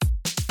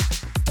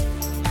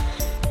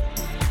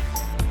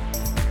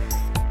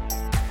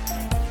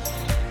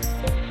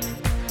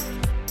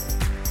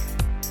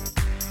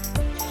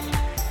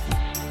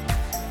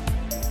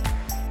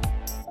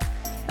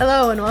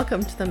Hello and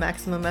welcome to the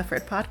Maximum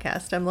Effort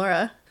Podcast. I'm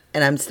Laura.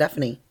 And I'm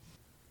Stephanie.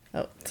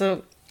 Oh,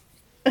 so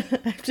I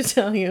have to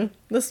tell you,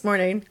 this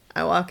morning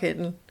I walk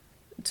in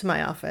to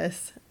my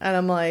office and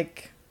I'm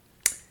like,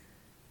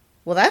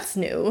 well, that's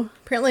new.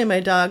 Apparently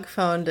my dog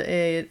found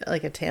a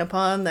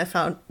tampon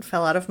that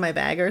fell out of my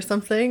bag or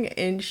something,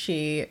 and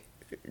she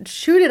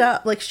chewed it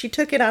up. Like, she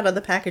took it out of the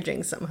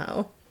packaging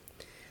somehow.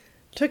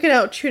 Took it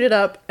out, chewed it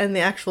up, and the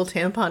actual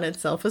tampon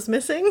itself is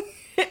missing.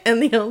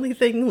 And the only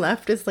thing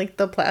left is, like,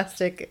 the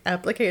plastic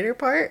applicator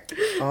part.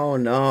 Oh,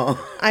 no.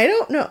 I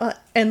don't know.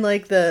 And,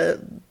 like,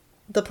 the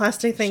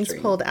plastic thing's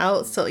pulled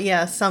out. So,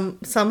 yeah,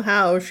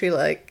 somehow she,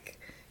 like,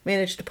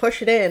 managed to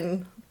push it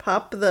in,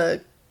 pop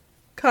the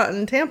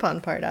cotton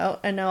tampon part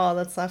out, and now all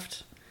that's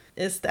left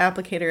is the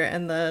applicator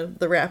and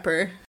the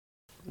wrapper.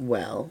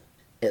 Well,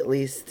 at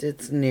least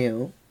it's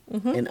new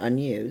and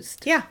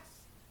unused. Yeah.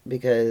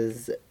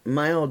 Because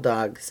my old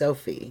dog,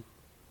 Sophie,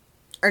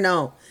 or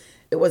no,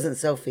 it wasn't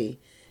Sophie.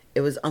 It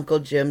was Uncle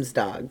Jim's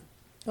dog.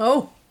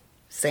 Oh.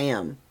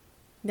 Sam.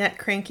 That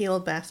cranky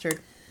old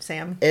bastard,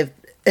 Sam. If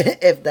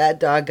that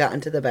dog got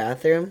into the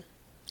bathroom,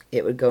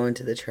 it would go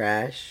into the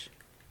trash.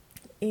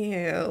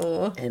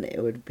 Ew. And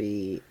it would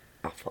be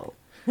awful.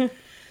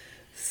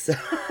 So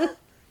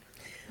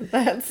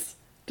that's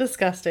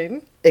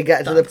disgusting. It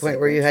got to the point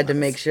where you had to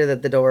make sure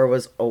that the door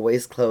was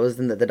always closed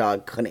and that the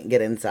dog couldn't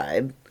get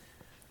inside.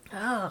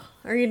 Oh,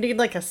 or you need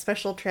like a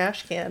special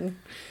trash can.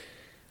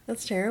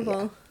 That's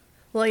terrible. Yeah.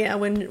 Well, yeah,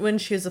 when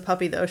she was a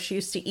puppy though, she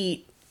used to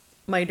eat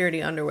my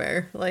dirty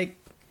underwear. Like,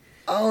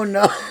 oh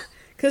no.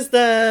 Cuz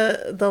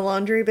the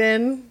laundry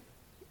bin,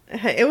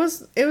 it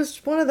was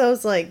one of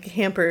those like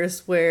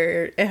hampers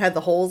where it had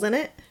the holes in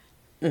it.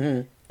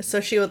 Mm-hmm.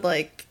 So she would,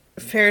 like,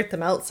 ferret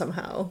them out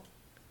somehow.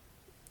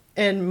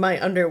 And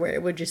my underwear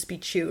would just be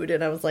chewed.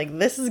 And I was like,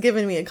 this is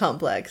giving me a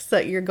complex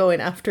that you're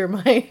going after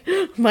my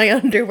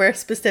underwear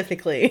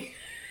specifically.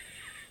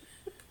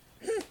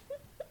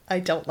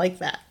 I don't like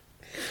that.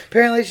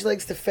 Apparently she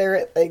likes to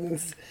ferret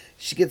things.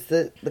 She gets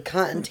the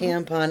cotton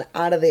tampon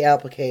out of the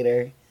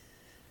applicator.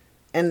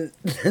 And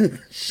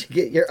then she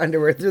get your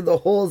underwear through the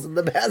holes in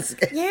the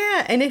basket.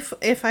 Yeah, and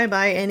if I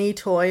buy any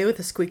toy with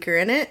a squeaker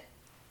in it,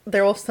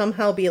 there will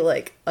somehow be,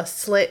 like, a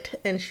slit,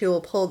 and she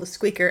will pull the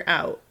squeaker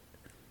out.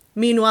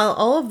 Meanwhile,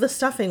 all of the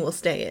stuffing will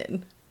stay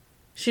in.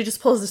 She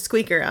just pulls the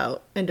squeaker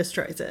out and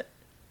destroys it.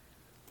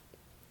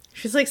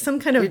 She's like some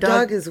kind of Your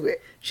dog is weird.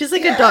 She's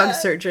like a dog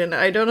surgeon.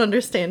 I don't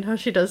understand how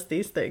she does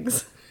these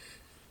things.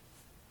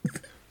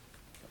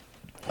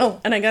 Oh,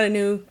 and I got a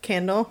new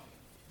candle.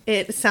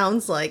 It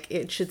sounds like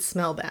it should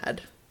smell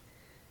bad.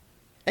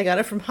 I got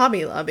it from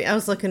Hobby Lobby. I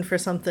was looking for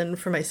something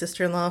for my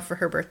sister-in-law for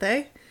her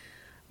birthday.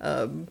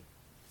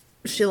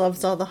 She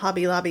loves all the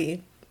Hobby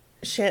Lobby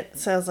shit,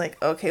 so I was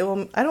like, okay,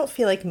 well, I don't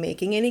feel like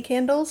making any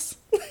candles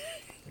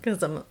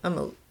because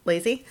I'm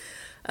lazy.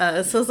 So I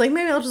was like,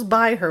 maybe I'll just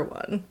buy her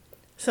one.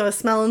 So I was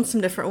smelling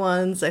some different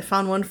ones. I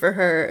found one for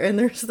her, and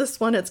there's this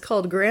one. It's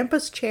called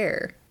Grandpa's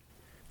Chair.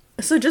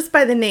 So just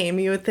by the name,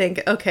 you would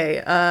think,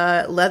 okay,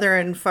 leather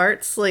and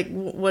farts. Like,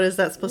 what is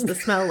that supposed to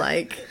smell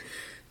like?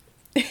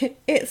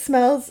 It's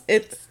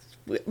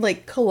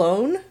like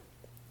cologne.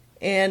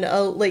 And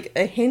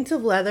a hint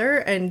of leather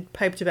and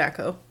pipe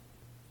tobacco.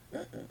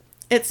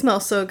 It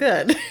smells so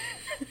good.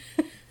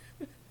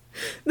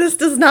 This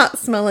does not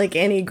smell like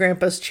any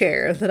grandpa's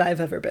chair that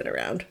I've ever been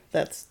around.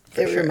 That's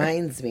for sure. It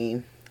reminds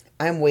me,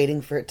 I'm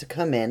waiting for it to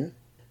come in.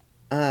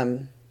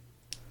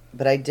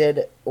 But I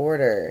did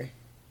order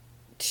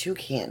 2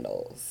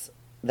 candles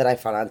that I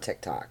found on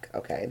TikTok,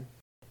 okay?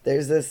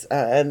 There's this,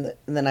 and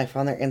then I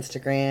found their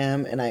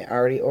Instagram, and I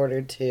already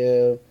ordered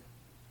 2.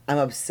 I'm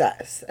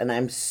obsessed, and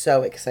I'm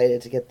so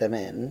excited to get them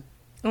in.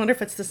 I wonder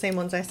if it's the same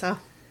ones I saw.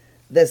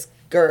 This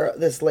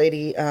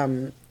lady,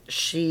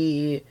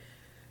 she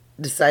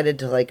decided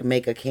to, like,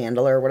 make a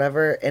candle or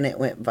whatever, and it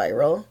went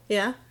viral.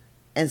 Yeah.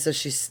 And so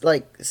she,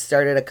 like,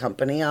 started a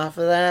company off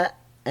of that,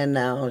 and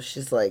now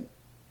she's, like,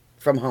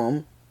 from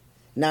home.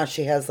 Now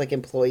she has, like,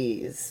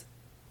 employees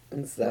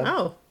and stuff.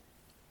 Wow.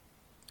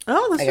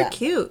 Oh, those are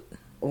cute.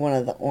 One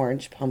of the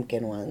orange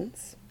pumpkin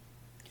ones.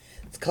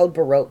 It's called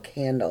Baroque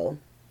Candle.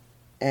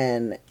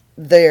 And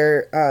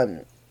they're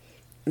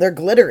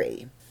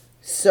glittery.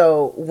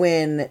 So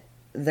when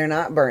they're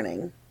not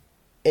burning,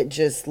 it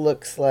just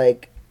looks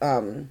like,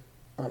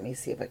 let me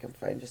see if I can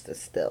find just a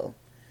still.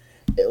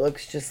 It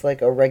looks just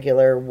like a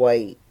regular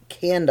white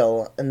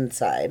candle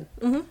inside.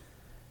 Mm-hmm.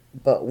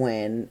 But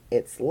when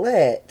it's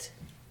lit,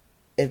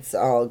 it's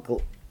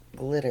all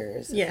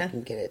glitters. Yeah. If I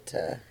can get it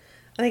to...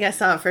 I think I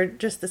saw it for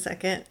just a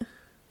second.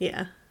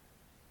 Yeah.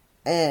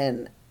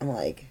 And I'm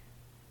like...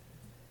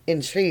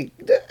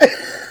 intrigued.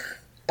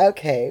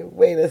 Okay,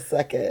 wait a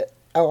second.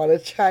 I want to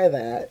try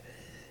that.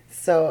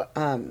 So,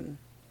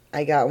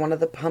 I got one of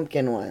the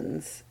pumpkin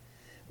ones,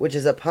 which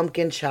is a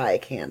pumpkin chai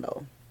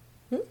candle.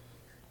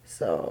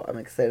 So, I'm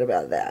excited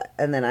about that.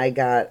 And then I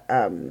got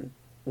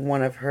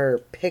one of her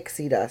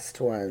pixie dust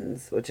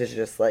ones, which is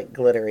just like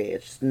glittery.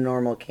 It's just a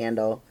normal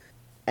candle.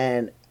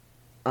 And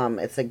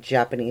it's like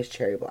Japanese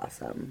cherry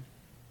blossom.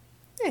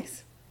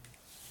 Nice.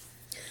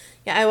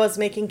 Yeah, I was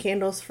making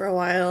candles for a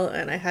while,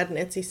 and I had an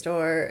Etsy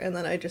store, and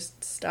then I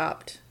just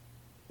stopped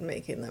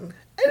making them.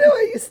 I know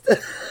I used to.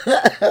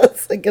 I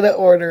was like gonna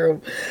order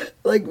them.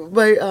 Like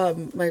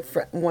my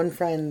one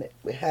friend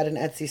had an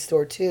Etsy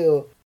store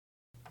too,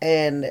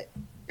 and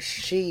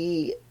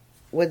she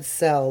would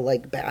sell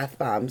like bath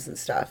bombs and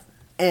stuff.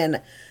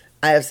 And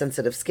I have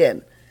sensitive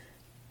skin,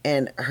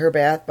 and her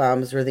bath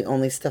bombs were the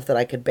only stuff that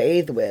I could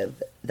bathe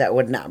with that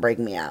would not break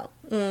me out.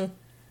 So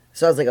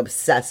I was like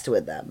obsessed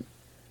with them.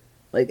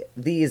 Like,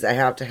 these I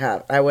have to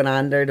have. I went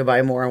on there to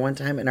buy more one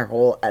time, and her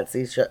whole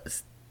Etsy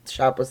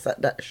shop was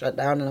shut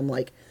down. And I'm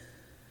like,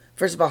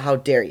 first of all, how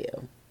dare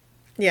you?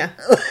 Yeah.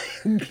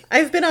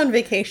 I've been on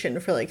vacation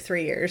for like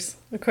 3 years,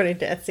 according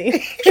to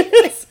Etsy.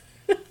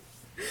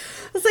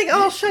 It's like,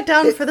 oh, I'll shut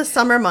down for the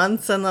summer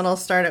months, and then I'll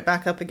start it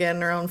back up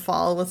again around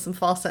fall with some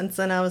fall scents.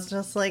 And I was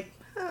just like,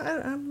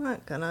 I'm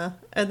not gonna.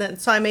 And then,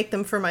 so I make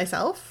them for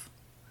myself.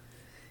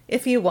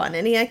 If you want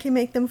any, I can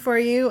make them for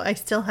you. I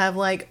still have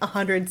like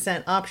 100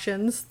 scent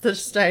options that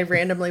just I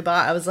randomly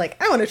bought. I was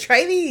like, I want to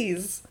try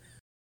these.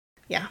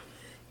 Yeah.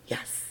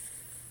 Yes.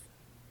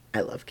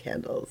 I love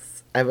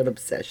candles. I have an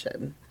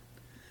obsession.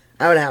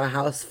 I would have a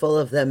house full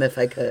of them if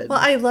I could. Well,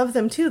 I love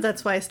them too.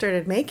 That's why I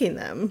started making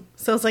them.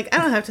 So it's like, I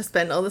don't have to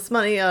spend all this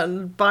money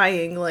on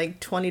buying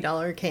like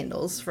 $20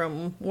 candles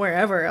from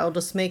wherever. I'll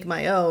just make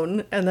my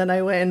own. And then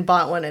I went and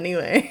bought one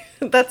anyway.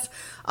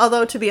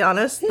 Although to be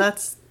honest,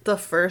 that's the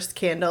first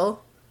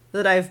candle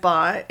that I've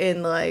bought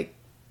in like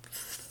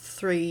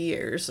 3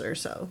 years or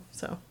so.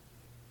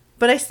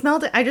 But I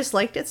smelled it. I just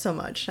liked it so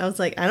much. I was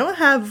like, I don't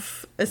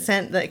have a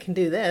scent that can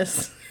do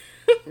this.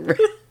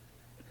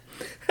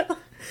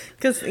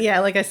 Because,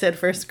 yeah, like I said,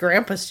 first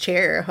Grandpa's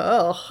chair.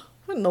 Oh,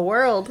 what in the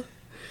world?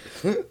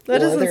 That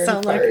doesn't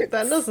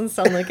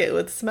sound like it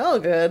would smell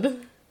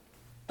good.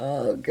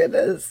 Oh,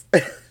 goodness.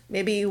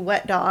 Maybe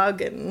wet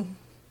dog and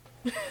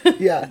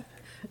yeah.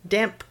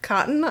 damp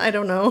cotton. I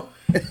don't know.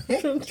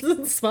 It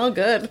doesn't smell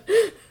good.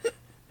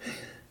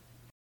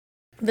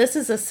 This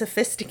is a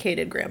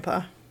sophisticated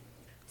grandpa.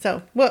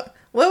 So, what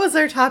was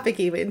our topic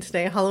even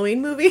today?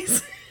 Halloween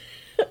movies?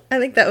 I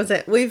think that was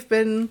it. We've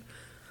been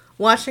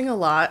watching a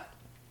lot.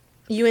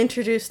 You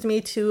introduced me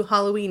to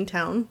Halloween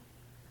Town.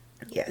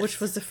 Yes. Which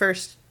was the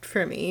first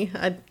for me.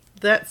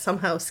 That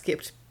somehow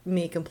skipped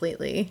me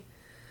completely.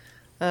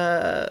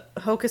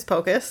 Hocus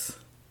Pocus.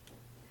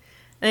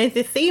 And I think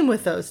the theme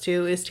with those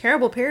two is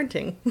terrible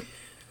parenting.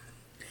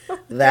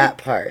 That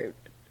part.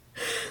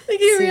 Like,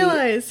 you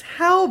realize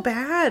how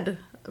bad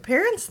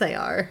parents they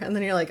are. And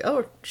then you're like,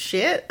 oh,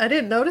 shit. I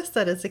didn't notice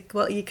that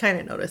well, you kind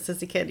of noticed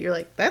as a kid. You're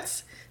like,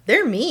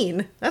 they're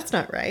mean. That's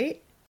not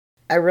right.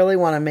 I really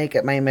want to make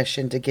it my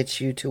mission to get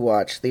you to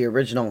watch the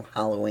original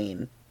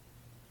Halloween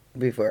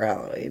before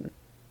Halloween.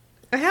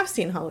 I have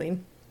seen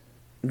Halloween.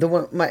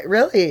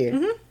 Really?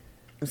 Mm-hmm.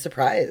 I'm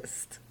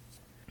surprised.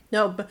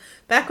 No, but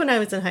back when I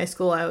was in high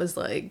school, I was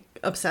like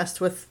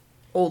obsessed with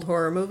old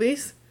horror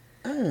movies.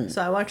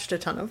 So I watched a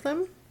ton of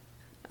them.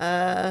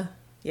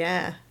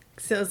 Yeah.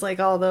 So it was like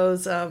all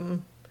those,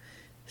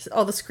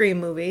 all the Scream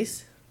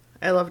movies.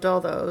 I loved all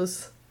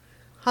those.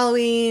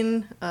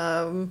 Halloween,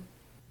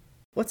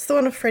 what's the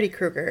one with Freddy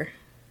Krueger?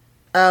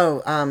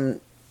 Oh,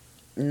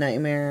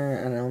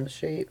 Nightmare on Elm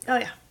Street. Oh,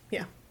 yeah.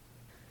 Yeah.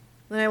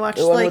 Then I watched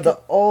the one with the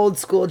old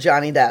school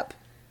Johnny Depp.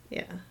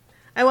 Yeah.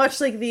 I watched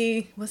was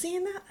he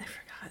in that? I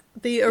forgot.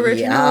 The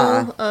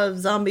original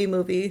zombie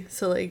movie.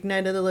 So like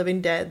Night of the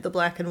Living Dead, the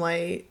black and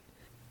white.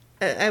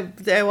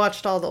 I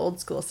watched all the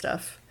old school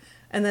stuff.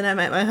 And then I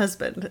met my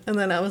husband. And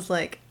then I was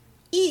like,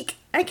 eek,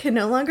 I can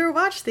no longer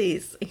watch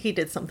these. He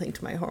did something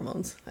to my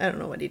hormones. I don't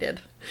know what he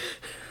did.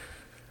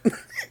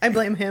 I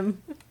blame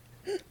him.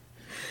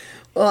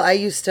 Well, I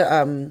used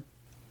to,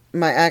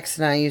 my ex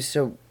and I used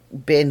to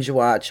binge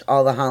watch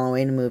all the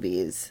Halloween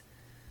movies,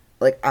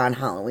 like on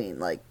Halloween,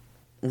 like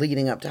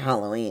leading up to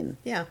Halloween.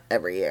 Yeah.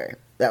 Every year.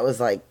 That was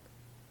like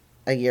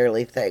a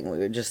yearly thing. We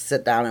would just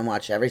sit down and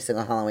watch every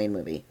single Halloween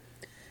movie.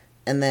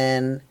 And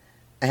then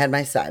I had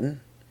my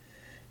son,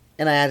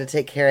 and I had to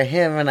take care of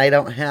him, and I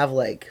don't have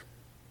like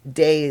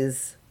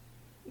days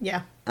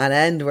on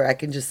end where I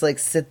can just like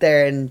sit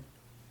there and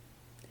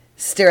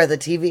stare at the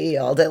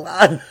TV all day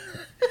long.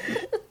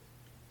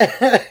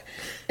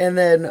 And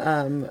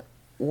then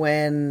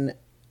when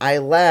I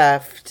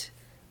left,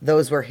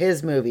 those were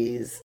his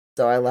movies,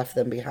 so I left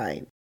them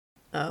behind.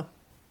 Oh,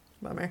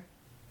 bummer.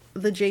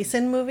 The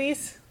Jason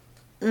movies?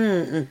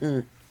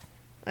 Mm-hmm.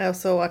 I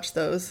also watched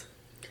those.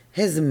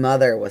 His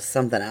mother was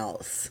something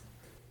else.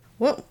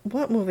 What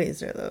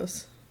movies are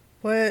those?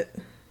 What?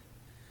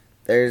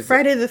 There's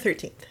Friday the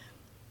 13th.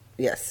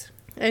 Yes.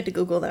 I had to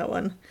Google that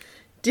one.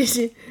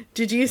 Did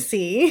you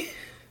see?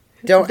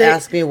 Don't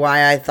ask me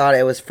why I thought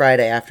it was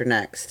Friday After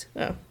Next.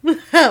 Oh.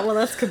 Well,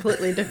 that's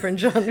completely different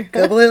genre.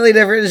 Completely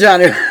different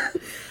genre.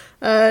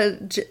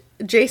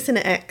 Jason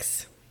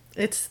X.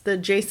 It's the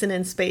Jason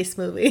in Space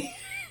movie.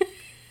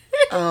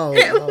 Oh,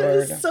 it Lord.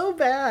 was so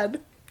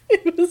bad.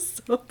 It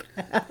was so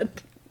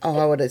bad. Oh,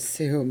 I would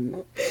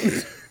assume.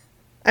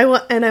 I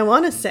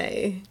want to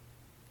say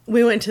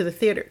we went to the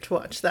theater to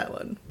watch that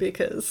one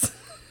because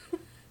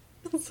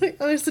it's like,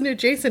 oh, there's a new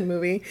Jason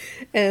movie.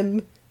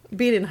 And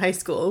being in high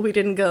school, we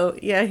didn't go,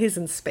 yeah, he's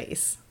in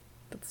space.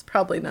 That's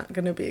probably not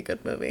going to be a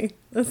good movie.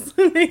 Let's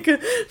make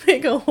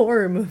a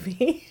horror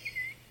movie.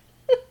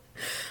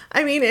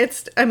 I mean,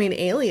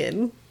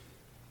 Alien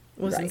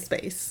was in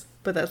space,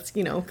 but that's,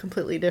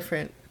 completely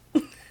different.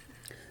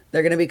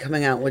 They're going to be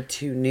coming out with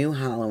 2 new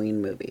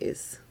Halloween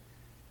movies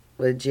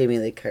with Jamie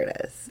Lee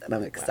Curtis, and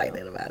I'm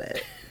excited about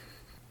it.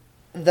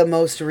 The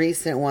most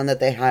recent one that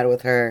they had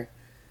with her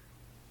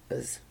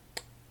was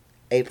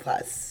A+.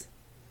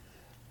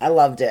 I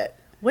loved it.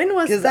 When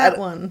was that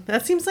one?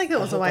 That seems like it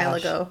was a while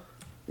ago.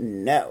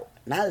 No,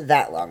 not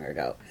that long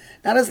ago.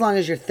 Not as long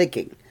as you're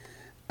thinking.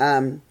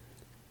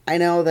 I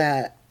know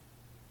that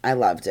I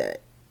loved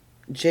it.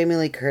 Jamie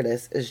Lee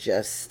Curtis is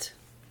just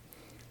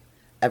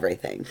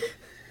everything.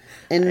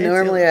 And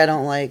normally I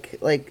don't like,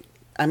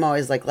 I'm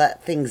always like,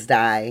 let things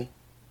die.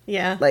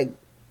 Yeah. Like,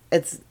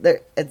 it's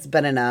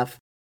been enough.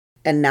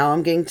 And now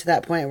I'm getting to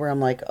that point where I'm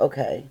like,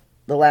 okay,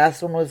 the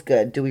last one was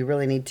good. Do we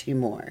really need 2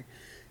 more?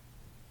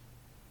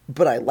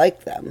 But I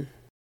like them.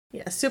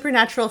 Yeah,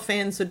 Supernatural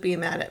fans would be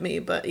mad at me,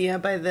 but yeah,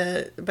 by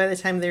the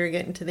time they were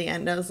getting to the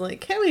end, I was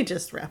like, can we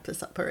just wrap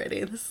this up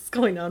already? This is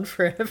going on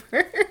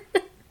forever.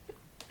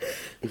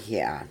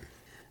 Yeah.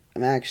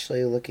 I'm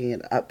actually looking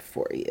it up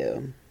for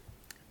you.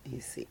 You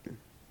see.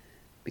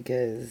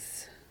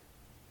 Because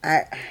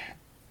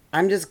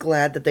I'm just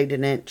glad that they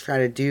didn't try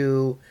to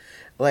do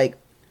like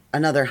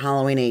another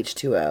Halloween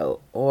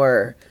H2O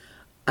or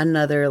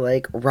another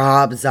like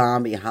Rob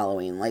Zombie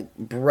Halloween. Like,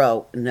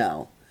 bro,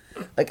 no.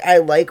 Like, I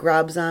like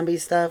Rob Zombie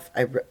stuff.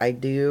 I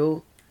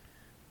do.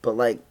 But,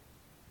 like,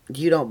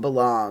 you don't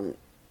belong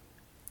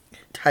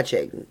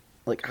touching,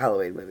 like,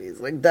 Halloween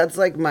movies. Like, that's,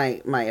 like,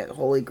 my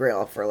holy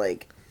grail for,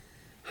 like,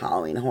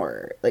 Halloween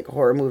horror. Like,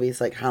 horror movies,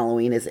 like,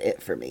 Halloween is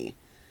it for me.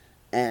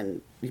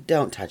 And you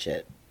don't touch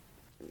it.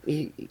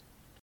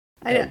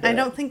 I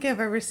don't think I've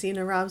ever seen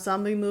a Rob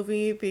Zombie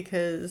movie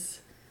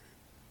because...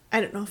 I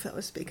don't know if it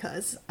was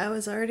because I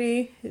was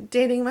already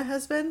dating my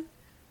husband.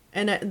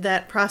 And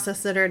that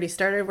process had already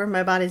started where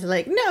my body's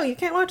like, no, you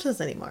can't watch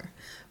this anymore.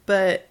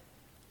 But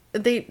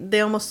they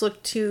almost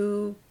looked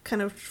too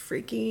kind of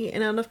freaky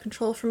and out of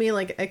control for me.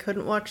 Like, I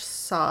couldn't watch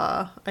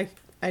Saw. I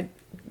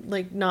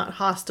like, not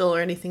Hostel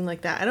or anything like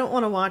that. I don't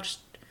want to watch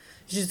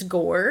just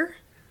gore.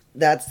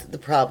 That's the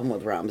problem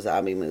with Rob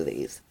Zombie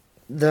movies.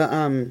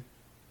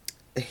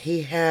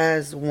 He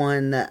has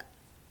one that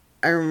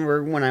I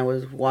remember when I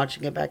was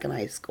watching it back in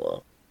high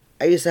school.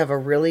 I used to have a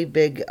really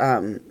big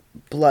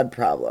blood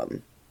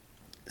problem.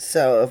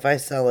 So if I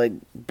saw, like,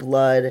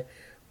 blood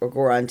or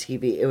gore on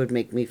TV, it would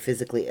make me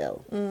physically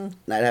ill. And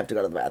I'd have to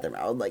go to the bathroom.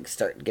 I would, like,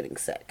 start getting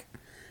sick.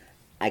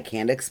 I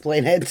can't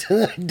explain it.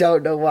 I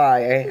don't know why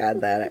I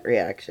had that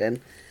reaction.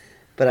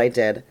 But I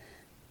did.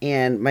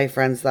 And my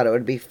friends thought it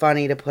would be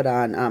funny to put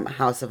on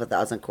House of a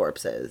Thousand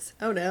Corpses.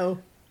 Oh, no.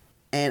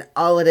 And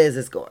all it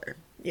is gore.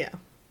 Yeah.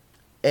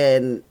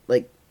 And,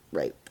 like,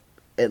 rape.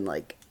 And,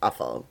 like,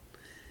 awful.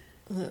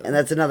 And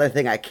that's another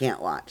thing I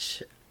can't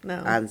watch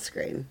on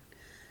screen.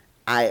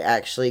 I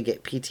actually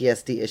get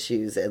PTSD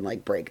issues and,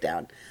 like,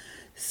 breakdown.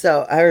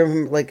 So I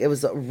remember, like, it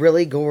was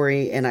really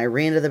gory, and I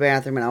ran to the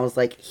bathroom, and I was,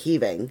 like,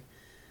 heaving.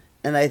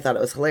 And I thought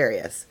it was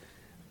hilarious.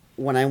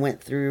 When I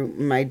went through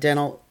my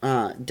dental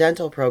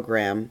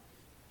program,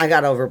 I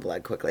got over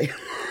blood quickly.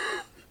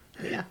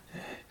 Yeah.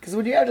 Because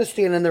when you have to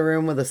stand in the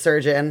room with a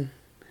surgeon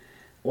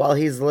while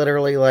he's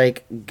literally,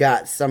 like,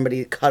 got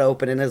somebody cut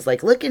open and is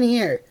like, look in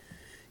here.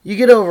 You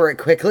get over it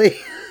quickly.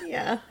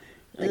 Yeah.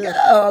 Like,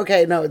 oh,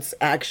 okay, no, it's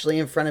actually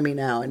in front of me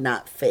now and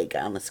not fake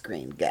on the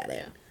screen. Get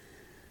it.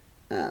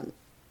 Yeah.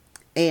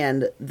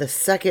 And the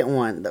second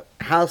one, the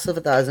House of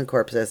a Thousand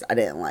Corpses, I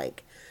didn't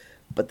like.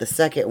 But the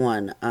second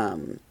one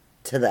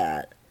to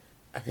that,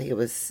 I think it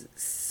was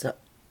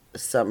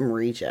some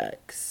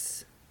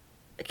Rejects.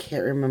 I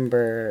can't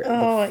remember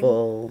the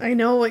full... I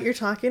know what you're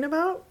talking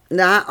about.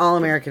 Not All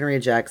American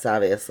Rejects,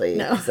 obviously,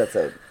 because that's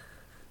a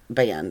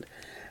band.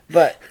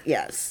 But,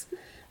 yes.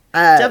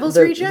 Devil's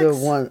Rejects?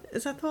 The one,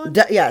 is that the one?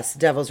 Yes,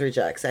 Devil's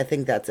Rejects. I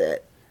think that's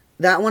it.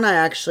 That one I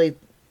actually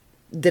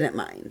didn't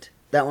mind.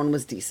 That one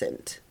was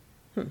decent.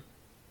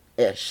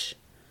 Ish.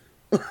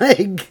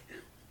 Like,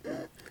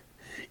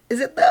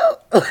 is it though?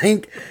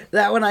 Like,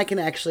 that one I can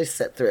actually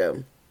sit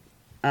through.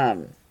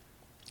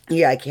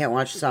 Yeah, I can't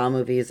watch Saw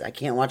movies. I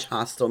can't watch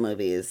Hostel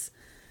movies.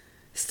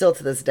 Still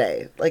to this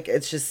day. Like,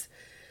 it's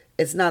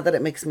not that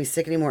it makes me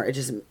sick anymore. It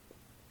just,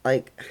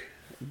 like,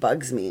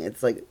 bugs me.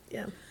 It's like...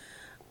 Yeah.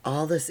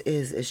 All this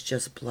is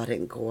just blood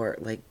and gore.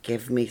 Like,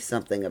 give me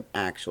something of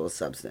actual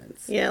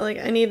substance. Yeah, like,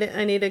 I need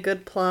a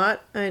good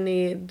plot. I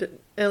need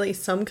at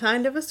least some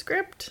kind of a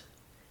script.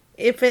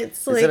 If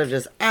it's like... Instead of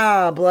just,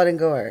 blood and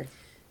gore.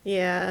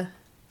 Yeah.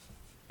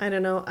 I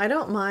don't know. I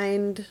don't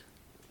mind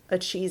a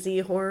cheesy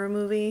horror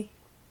movie.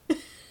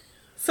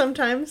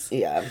 Sometimes.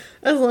 Yeah.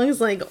 As long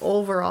as, like,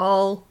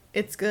 overall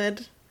it's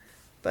good.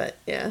 But,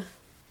 yeah.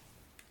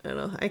 I don't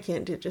know. I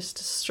can't do just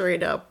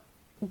straight up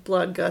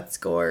blood, guts,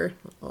 gore,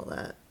 all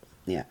that.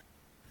 Yeah.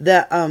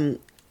 The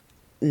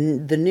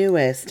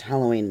newest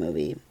Halloween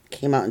movie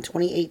came out in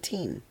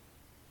 2018.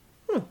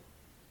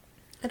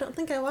 I don't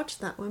think I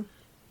watched that one.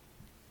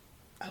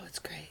 Oh, it's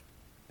great.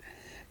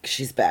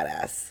 She's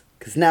badass.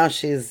 Because now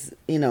she's,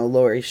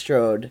 Laurie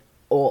Strode,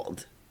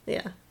 old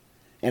Yeah.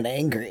 and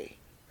angry.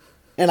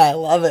 And I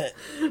love it.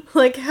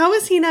 Like, how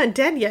is he not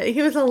dead yet?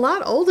 He was a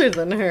lot older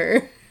than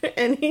her.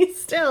 And he's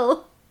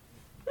still...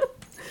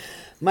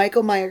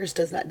 Michael Myers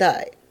does not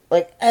die.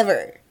 Like,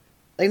 ever.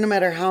 Like, no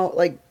matter how,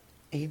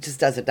 he just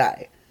doesn't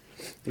die.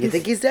 You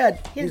think he's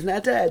dead. He's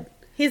not dead.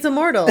 He's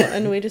immortal,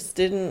 and we just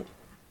didn't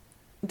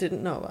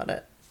know about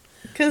it.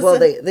 Well,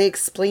 they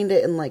explained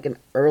it in, an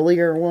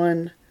earlier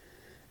one.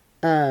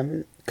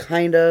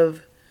 Kind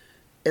of.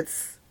 It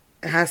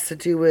has to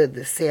do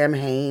with Sam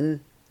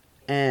Hain.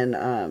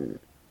 And,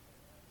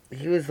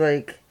 he was,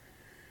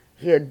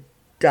 he had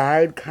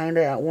died kind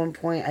of at one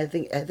point. I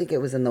think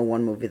it was in the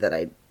one movie that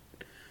I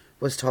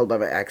was told by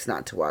my ex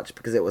not to watch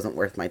because it wasn't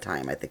worth my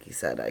time. I think he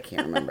said. I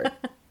can't remember.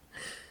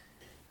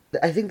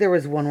 I think there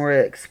was one where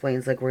it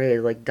explains where he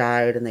had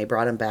died and they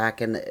brought him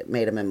back and it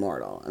made him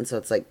immortal. And so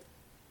it's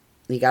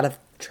you gotta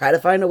try to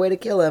find a way to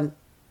kill him,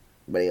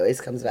 but he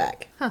always comes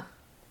back. Huh.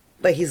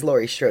 But he's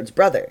Laurie Strode's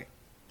brother.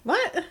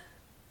 What?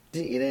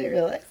 You didn't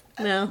realize?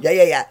 No.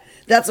 Yeah.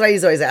 That's why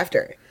he's always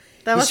after.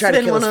 That He's must have trying to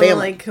been kill one his of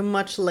family. the,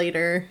 much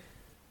later.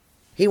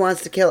 He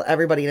wants to kill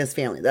everybody in his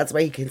family. That's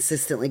why he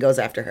consistently goes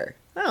after her.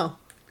 Oh.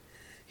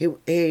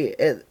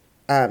 It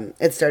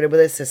started with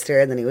his sister,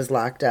 and then he was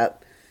locked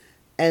up.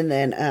 And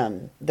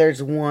then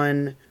there's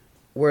one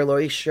where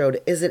Laurie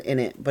Strode isn't in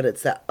it, but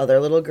it's that other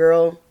little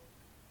girl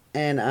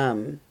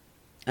and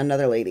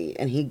another lady,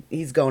 and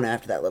he's going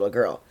after that little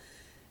girl.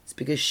 It's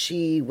because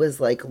she was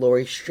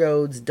Laurie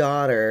Strode's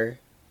daughter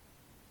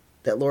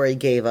that Laurie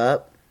gave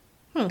up,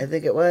 I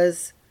think it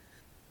was,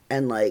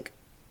 and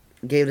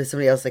gave to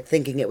somebody else,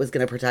 thinking it was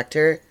going to protect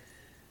her.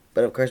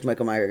 But of course,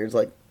 Michael Myers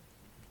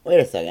wait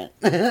a second,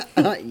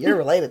 you're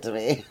related to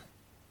me.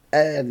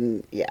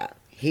 And yeah,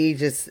 he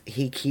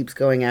keeps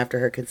going after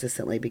her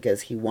consistently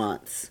because he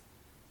wants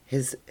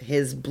his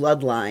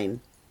bloodline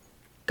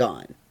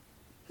gone.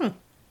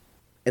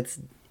 It's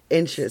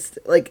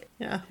interesting.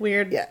 Yeah,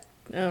 weird. Yeah.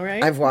 Oh,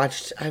 right? I've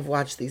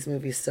watched these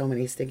movies so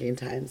many stinking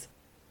times.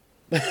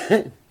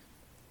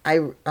 I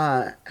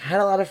had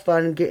a lot of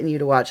fun getting you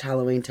to watch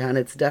Halloween Town.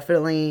 It's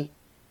definitely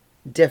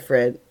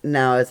different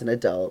now as an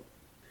adult.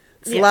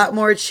 It's a lot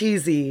more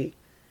cheesy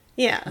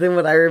than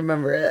what I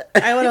remember it.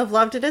 I would have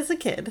loved it as a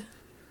kid.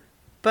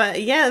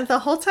 But yeah, the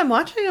whole time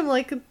watching,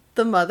 I'm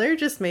the mother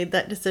just made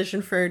that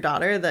decision for her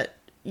daughter that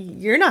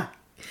you're not.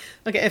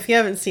 Okay, if you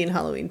haven't seen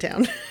Halloween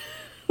Town,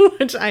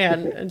 which I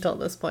hadn't until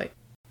this point.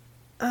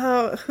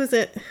 Oh, who's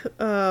it?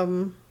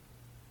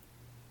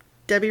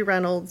 Debbie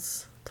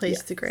Reynolds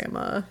plays the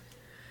grandma.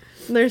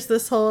 And there's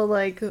this whole,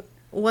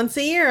 once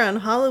a year on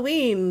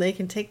Halloween, they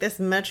can take this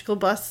magical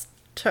bus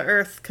to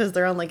Earth because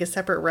they're on, a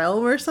separate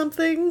realm or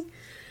something.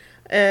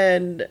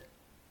 And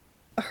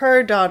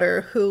her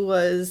daughter, who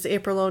was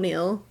April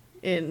O'Neil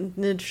in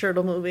the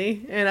Turtle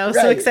movie, and I was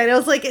so excited. I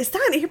was like, is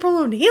that April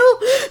O'Neil?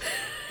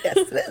 Yes,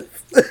 it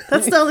is.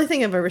 That's the only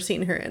thing I've ever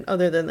seen her in,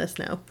 other than this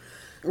now.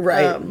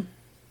 Right.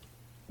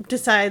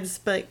 Decides,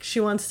 she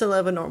wants to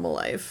live a normal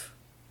life.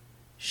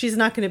 She's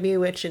not going to be a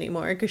witch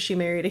anymore because she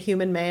married a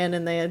human man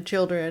and they had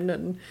children.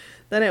 And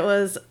then it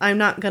was, I'm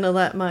not going to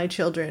let my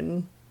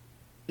children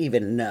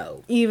even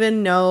know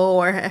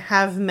or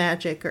have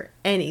magic or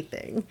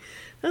anything.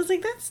 I was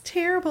like, that's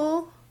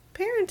terrible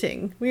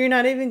parenting. You're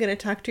not even going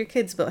to talk to your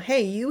kids about,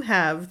 hey, you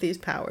have these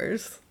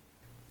powers.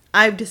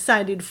 I've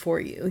decided for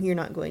you. You're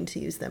not going to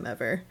use them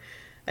ever.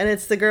 And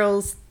it's the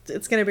girl's,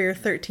 it's going to be her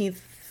 13th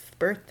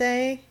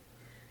birthday.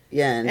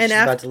 Yeah, and she's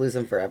about to lose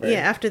them forever. Yeah,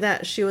 after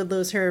that, she would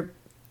lose her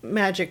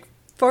magic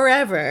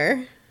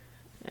forever.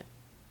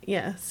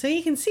 Yeah, so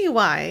you can see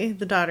why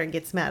the daughter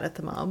gets mad at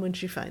the mom when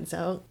she finds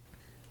out.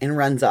 And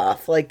runs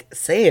off.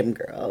 Same,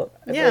 girl.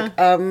 Yeah.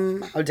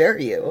 How dare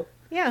you?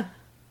 Yeah.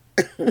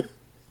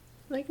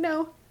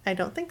 No, I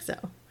don't think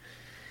so.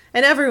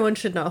 And everyone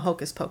should know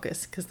Hocus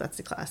Pocus, because that's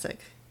a classic.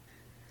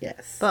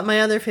 Yes. But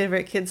my other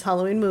favorite kids'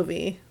 Halloween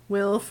movie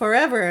will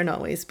forever and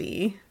always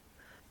be,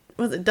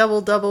 was it Double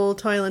Double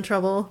Toil and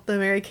Trouble, the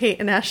Mary-Kate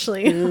and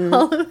Ashley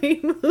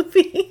Halloween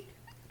movie?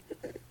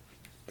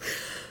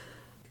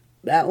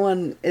 That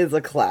one is a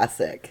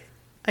classic.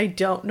 I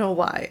don't know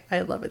why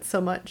I love it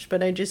so much,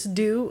 but I just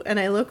do, and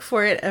I look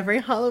for it every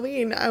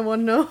Halloween. I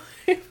want to know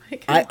if I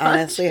can watch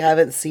honestly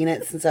haven't seen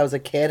it since I was a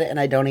kid, and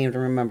I don't even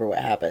remember what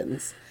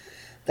happens.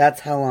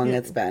 That's how long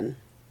it's been.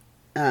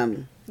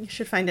 You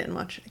should find it and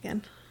watch it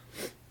again.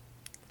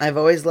 I've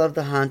always loved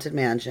the Haunted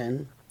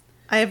Mansion.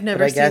 I have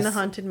never seen the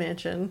Haunted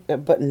Mansion.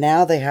 But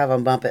now they have a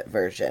Muppet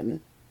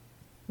version.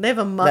 They have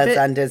a Muppet? That's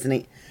on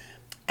Disney.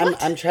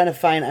 I'm trying to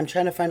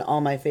find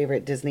all my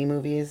favorite Disney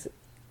movies,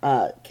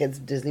 kids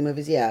Disney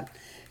movies. Yeah,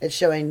 it's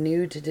showing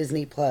new to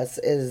Disney Plus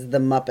is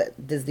the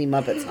Disney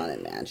Muppets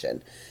Haunted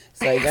Mansion.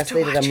 So I guess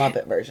they did a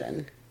Muppet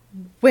version.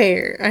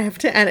 Where? I have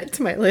to add it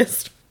to my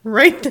list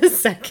right this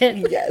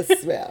second.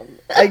 Yes, ma'am.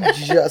 I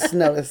just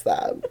noticed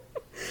that.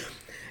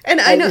 And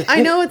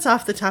I know it's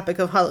off the topic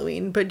of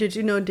Halloween, but did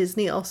you know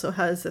Disney also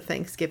has a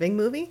Thanksgiving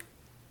movie?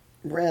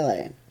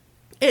 Really?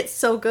 It's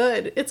so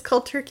good. It's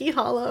called Turkey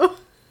Hollow.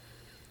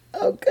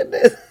 Oh,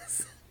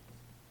 goodness.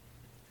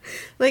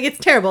 Like, it's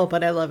terrible,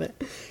 but I love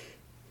it.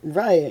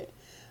 Right.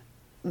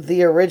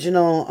 The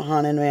original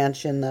Haunted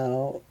Mansion,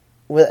 though,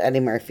 with Eddie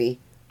Murphy,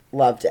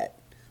 loved it.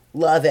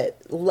 Love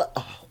it.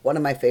 One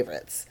of my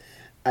favorites.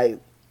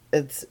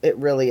 It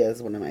really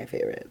is one of my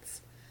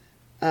favorites.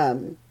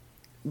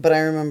 But I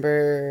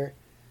remember,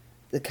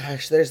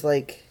 there's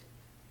like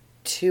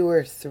 2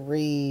 or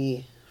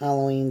 3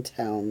 Halloween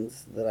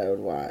Towns that I would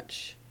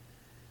watch.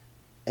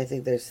 I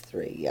think there's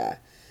 3, yeah.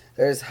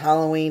 There's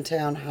Halloween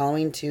Town,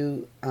 Halloween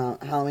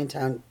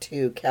Town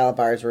 2,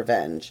 Calabar's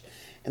Revenge,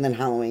 and then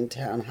Halloween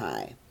Town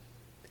High.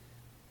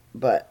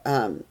 But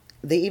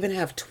they even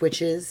have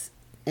Twitches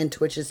and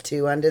Twitches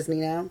 2 on Disney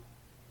now.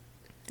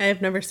 I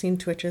have never seen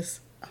Twitches.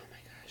 Oh my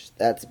gosh,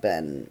 that's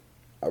been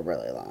a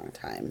really long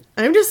time.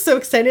 I'm just so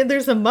excited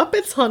there's a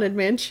Muppets Haunted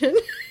Mansion.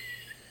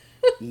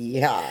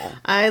 Yeah.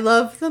 I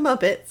love the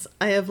Muppets.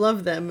 I have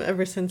loved them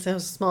ever since I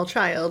was a small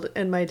child,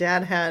 and my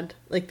dad had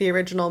like the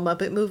original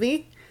Muppet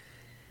movie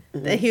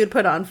that he would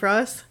put on for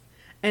us,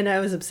 and I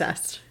was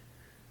obsessed.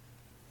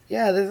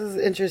 Yeah, this is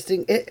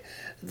interesting.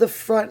 The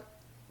front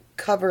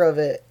cover of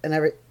it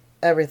and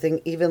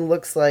everything even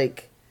looks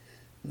like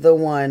the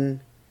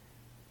one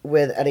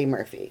with Eddie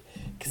Murphy.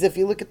 Because if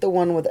you look at the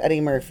one with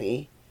Eddie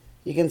Murphy,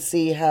 you can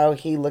see how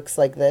he looks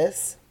like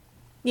this.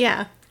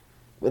 Yeah.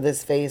 With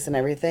his face and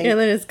everything. And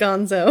then it's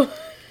Gonzo.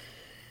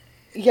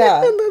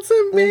 Yeah. That's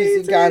amazing. Then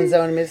you see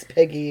Gonzo and Miss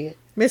Piggy.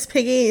 Miss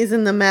Piggy is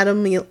in the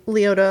Madame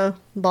Leota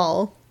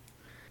ball.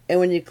 And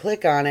when you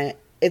click on it,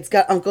 it's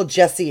got Uncle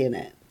Jesse in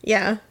it.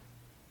 Yeah.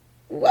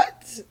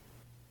 What?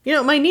 You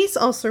know, my niece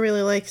also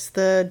really likes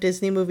the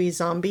Disney movie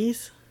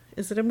Zombies.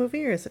 Is it a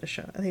movie or is it a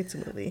show? I think it's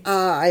a movie.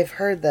 I've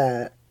heard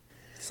that.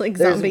 It's like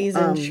zombies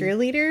and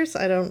cheerleaders.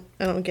 I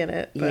don't get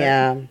it. But.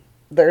 Yeah.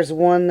 There's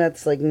one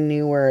that's like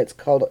newer. It's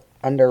called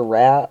Under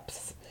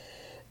Wraps.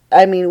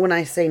 I mean, when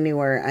I say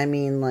newer, I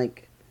mean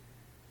like,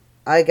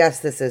 I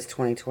guess this is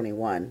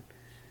 2021.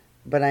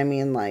 But I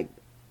mean like,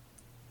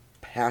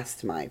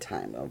 past my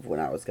time of when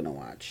I was going to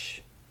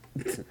watch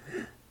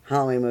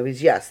Halloween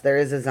movies. Yes, there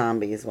is a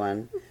Zombies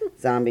one.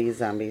 Zombies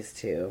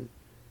 2.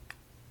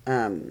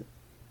 I'm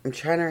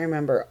trying to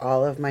remember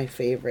all of my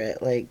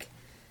favorite, like,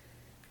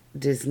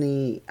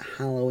 Disney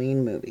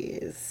Halloween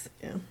movies.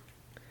 Yeah.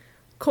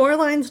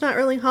 Coraline's not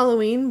really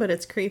Halloween, but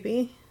it's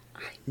creepy.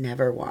 I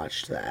never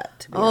watched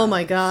that, to be honest.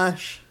 My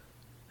gosh.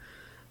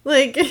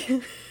 Like,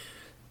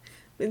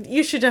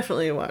 you should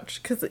definitely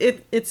watch, because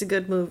it's a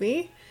good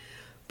movie,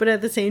 but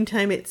at the same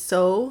time, it's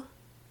so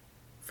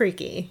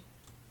freaky.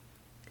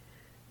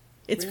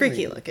 It's really?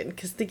 Freaky looking,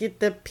 because they get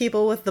the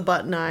people with the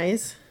button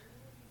eyes.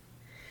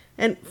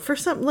 And for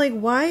something like,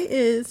 why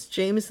is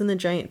James and the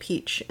Giant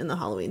Peach in the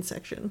Halloween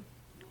section?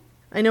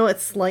 I know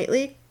it's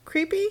slightly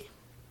creepy.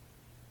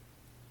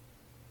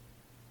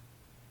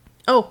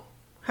 Oh,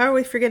 how are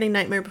we forgetting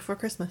Nightmare Before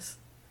Christmas?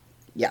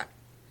 Yeah.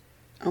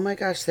 Oh my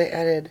gosh, they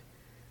added...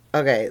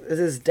 Okay, this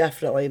is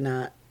definitely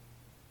not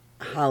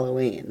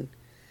Halloween.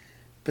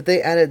 But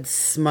they added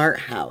Smart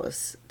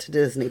House to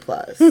Disney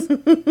Plus.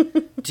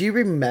 Do you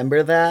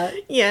remember that?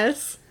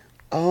 Yes.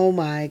 Oh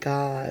my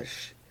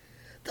gosh.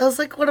 That was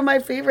like one of my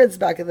favorites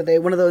back in the day.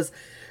 One of those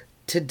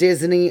to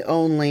Disney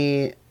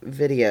only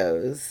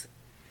videos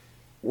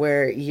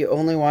where you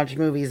only watch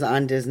movies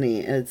on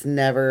Disney and it's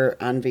never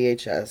on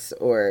VHS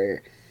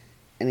or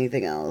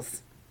anything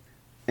else.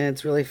 And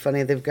it's really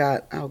funny. They've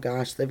got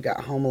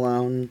Home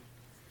Alone,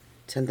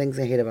 10 Things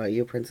I Hate About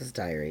You, Princess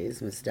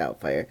Diaries, Miss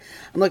Doubtfire.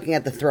 I'm looking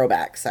at the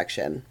throwback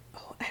section.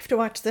 Oh, I have to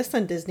watch this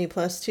on Disney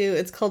Plus too.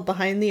 It's called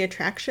Behind the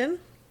Attraction.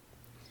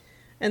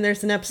 And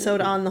there's an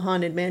episode on the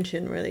Haunted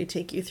Mansion where they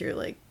take you through,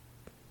 like,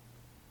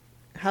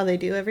 how they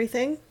do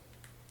everything.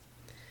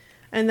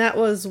 And that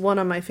was one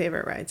of my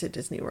favorite rides at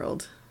Disney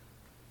World.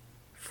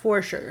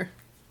 For sure.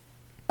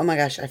 Oh my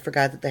gosh, I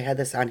forgot that they had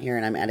this on here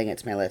and I'm adding it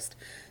to my list.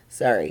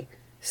 Sorry.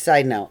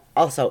 Side note,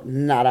 also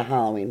not a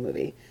Halloween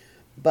movie,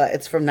 but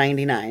it's from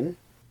 '99.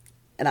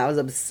 And I was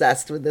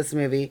obsessed with this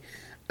movie.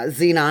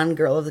 Xenon,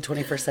 Girl of the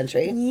 21st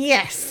Century.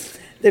 Yes!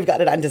 They've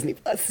got it on Disney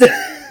Plus. I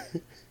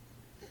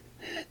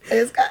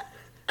just got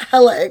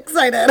hella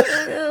excited.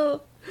 I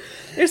know.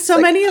 There's so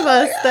many of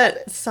us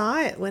that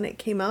saw it when it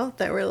came out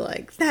that were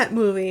like, that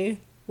movie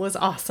was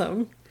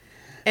awesome.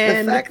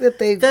 And the fact that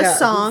the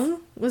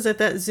song, was it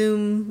that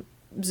Zoom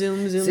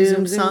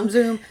song?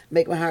 Zoom,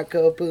 make my heart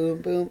go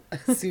boom, boom,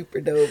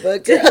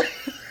 supernova girl.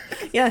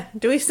 Yeah,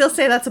 do we still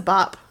say that's a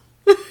bop?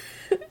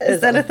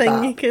 Is that a thing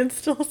bop. You can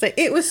still say?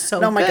 It was so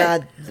good. Oh my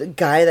God, the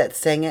guy that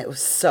sang it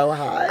was so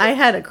hot. I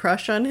had a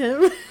crush on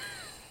him.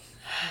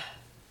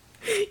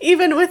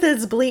 Even with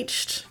his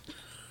bleached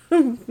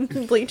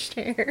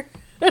hair.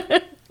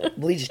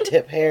 Bleached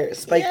tip hair,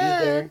 spiky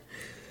hair.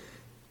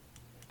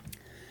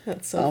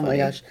 That's so funny. My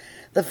gosh.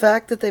 The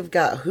fact that they've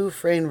got Who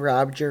Framed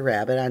Roger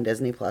Rabbit on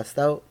Disney Plus,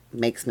 though,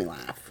 makes me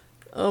laugh.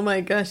 Oh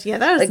my gosh. Yeah,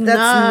 that is Like,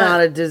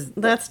 that's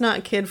that's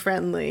not kid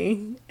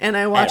friendly. And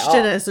I watched all.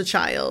 it as a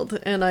child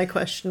and I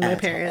questioned my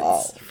At parents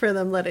all. for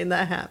them letting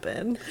that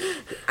happen.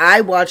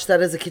 I watched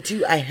that as a kid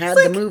too. I had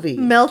the movie.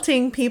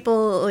 Melting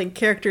people, like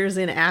characters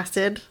in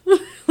acid.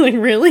 Like,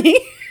 really?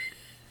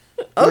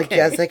 Like, Okay.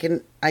 yes,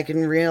 I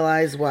can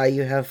realize why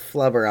you have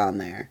Flubber on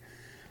there.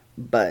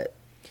 But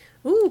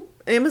Ooh,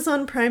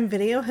 Amazon Prime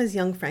Video has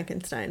Young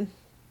Frankenstein,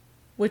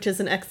 which is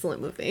an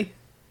excellent movie.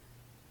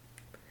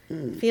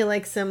 Feel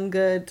like some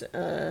good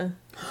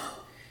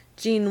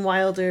Gene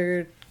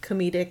Wilder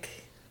comedic.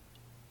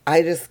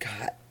 I just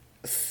got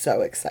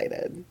so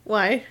excited.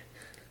 Why?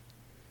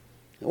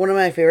 One of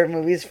my favorite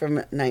movies from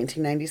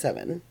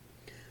 1997.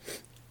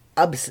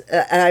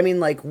 I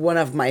mean, like, one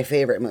of my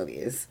favorite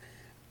movies.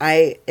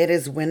 It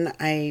is when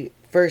I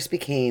first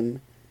became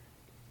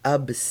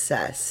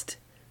obsessed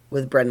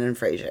with Brendan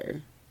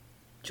Fraser.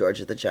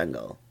 George of the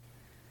Jungle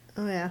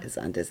Oh yeah. is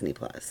on Disney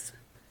Plus.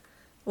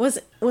 Was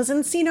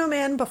Encino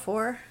Man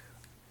before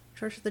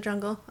George of the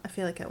Jungle? I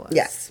feel like it was.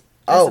 Yes.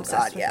 I was Oh obsessed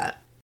God, with yeah,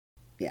 that.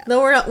 yeah.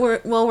 Though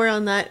we're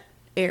on that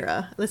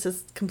era. This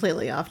is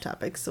completely off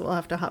topic, so we'll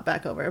have to hop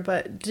back over.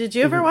 But did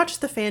you ever watch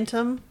The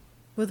Phantom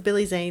with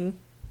Billy Zane?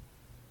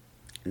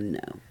 No.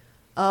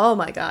 Oh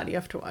my God, you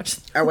have to watch.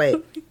 Oh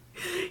wait,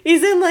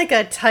 He's in like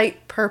a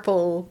tight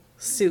purple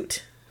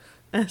suit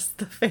as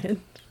the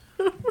Phantom,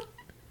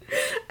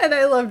 and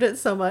I loved it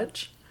so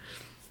much.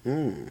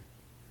 And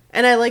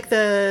I like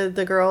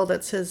the girl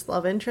that's his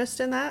love interest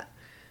in that,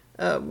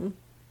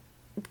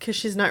 because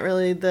she's not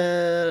really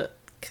the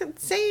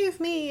save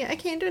me, I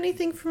can't do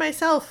anything for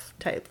myself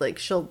type. Like,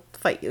 she'll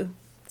fight you.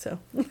 So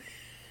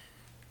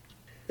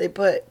they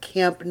put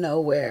Camp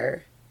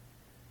Nowhere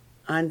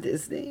on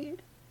Disney,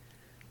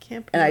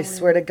 Camp and I Nowhere.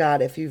 swear to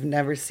God, if you've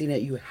never seen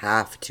it, you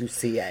have to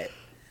see it.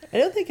 I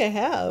don't think I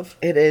have.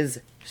 It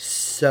is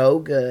so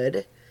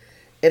good.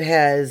 It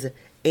has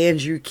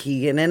Andrew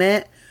Keegan in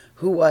it,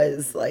 who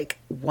was like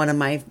one of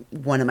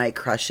my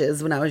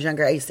crushes when I was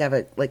younger. I used to have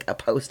a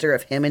poster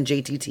of him and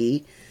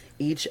JTT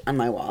each on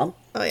my wall.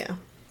 Oh yeah,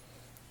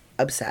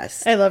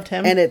 Obsessed. I loved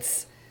him. And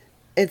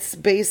it's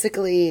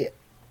basically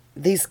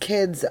these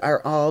kids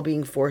are all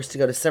being forced to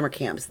go to summer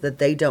camps that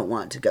they don't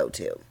want to go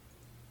to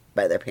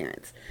by their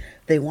parents.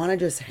 They want to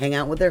just hang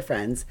out with their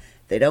friends.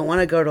 They don't want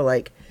to go to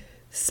like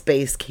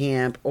space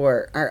camp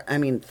or I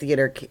mean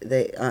theater.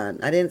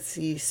 I didn't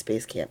see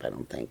space camp. I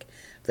don't think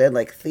they had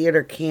like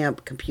theater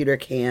camp, computer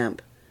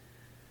camp,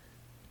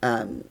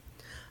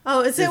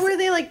 oh, is it where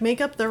they like make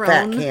up their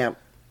fat own camp.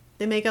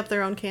 They make up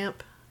their own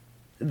camp.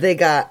 They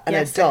got an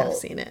Yes, I have adult.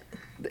 seen it.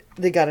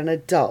 They got an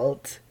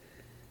adult.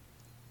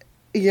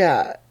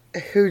 Yeah,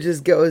 who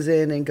just goes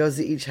in and goes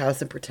to each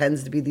house and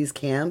pretends to be these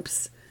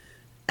camps.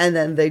 And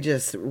then they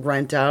just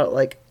rent out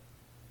like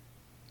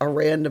a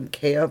random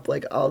camp,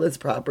 like all this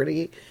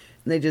property.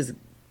 And they just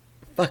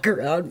fuck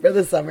around for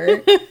the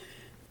summer.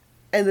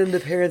 And then the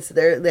parents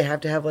there, they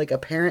have to have like a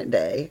parent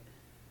day,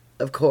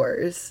 of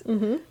course.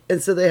 Mm-hmm.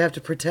 And so they have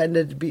to pretend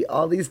to be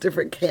all these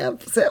different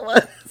camps at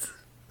once.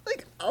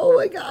 Like, oh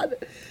my God.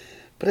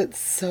 But it's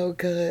so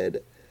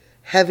good.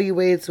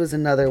 Heavyweights was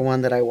another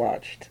one that I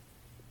watched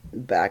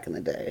back in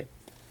the day.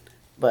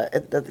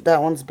 But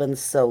that one's been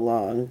so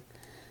long.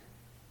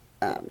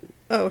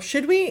 Oh,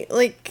 should we,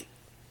 like...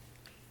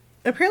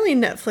 Apparently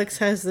Netflix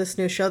has this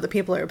new show that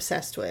people are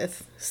obsessed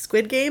with.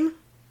 Squid Game?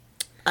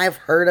 I've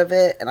heard of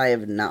it, and I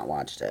have not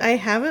watched it. I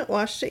haven't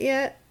watched it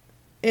yet.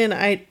 And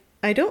I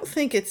don't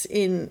think it's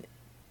in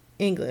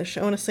English.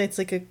 I want to say it's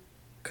like a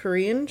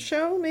Korean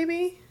show,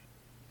 maybe?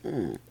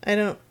 I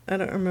don't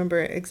remember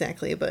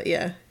exactly, but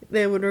yeah.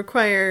 They would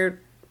require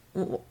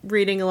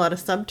reading a lot of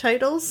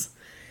subtitles,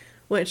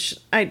 which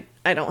I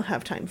don't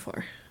have time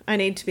for. I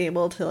need to be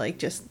able to, like,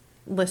 just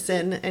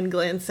listen and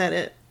glance at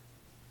it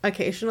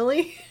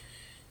occasionally.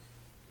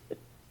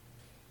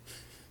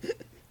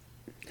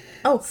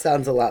 Oh,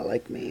 Sounds a lot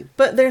like me.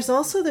 but there's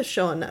also the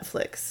show on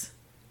Netflix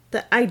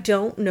that I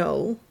don't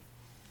know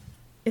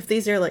if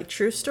these are, like,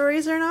 true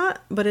stories or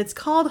not, but it's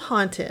called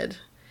Haunted.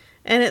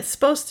 And it's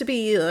supposed to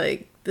be,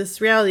 like,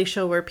 this reality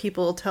show where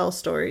people tell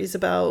stories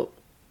about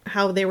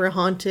how they were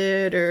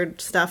haunted or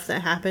stuff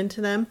that happened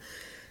to them.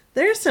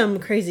 There's some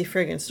crazy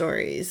friggin'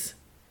 stories.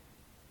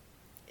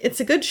 It's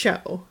a good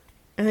show.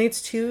 I think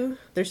it's two.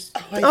 I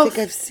think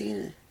I've seen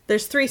it.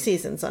 There's 3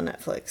 seasons on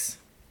Netflix.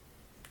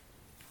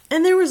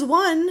 And there was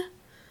one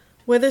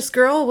where this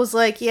girl was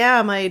like,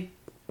 yeah, my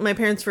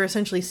parents were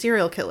essentially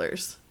serial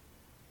killers.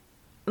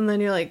 And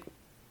then you're like,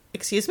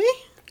 excuse me?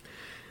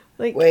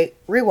 Like, Wait,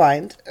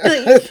 rewind.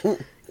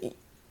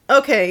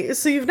 okay,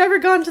 so you've never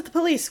gone to the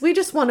police. We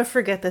just want to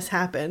forget this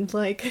happened.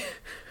 Like,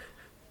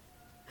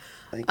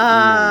 Like,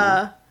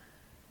 no.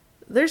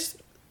 there's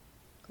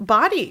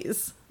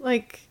bodies.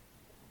 Like,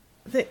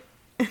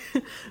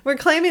 we're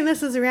claiming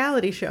this is a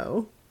reality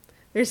show.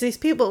 There's these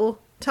people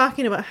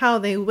talking about how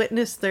they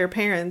witnessed their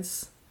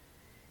parents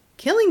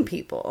killing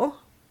people.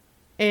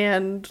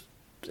 And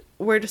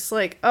we're just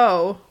like,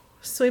 oh,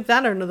 sweep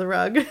that under the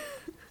rug.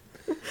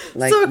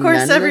 Like, So of course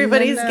no, no, no,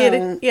 everybody's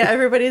no.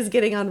 everybody's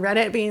getting on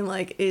Reddit being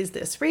like, is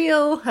this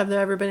real? Have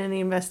there ever been any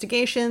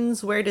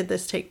investigations? Where did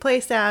this take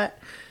place at?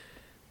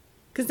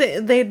 Because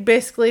they'd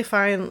basically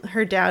find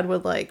her dad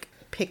would like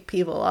pick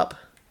people up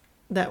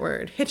that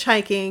were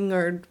hitchhiking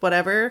or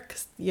whatever.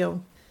 'Cause,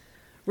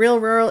 real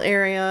rural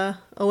area,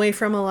 away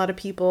from a lot of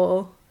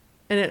people.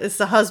 And it's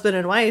the husband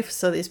and wife,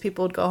 so these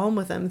people would go home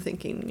with them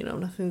thinking,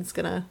 nothing's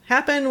gonna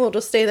happen. We'll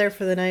just stay there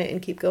for the night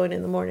and keep going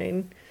in the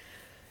morning.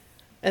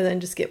 And then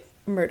just get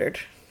murdered.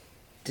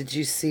 Did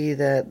you see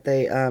that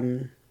they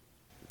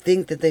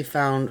think that they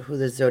found who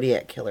the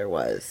Zodiac killer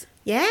was?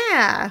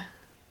 Yeah.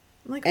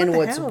 I'm like, And what the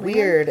what's hell, man?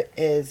 weird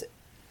is,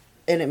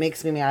 and it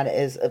makes me mad,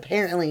 is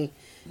apparently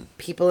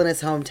people in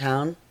his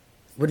hometown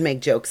would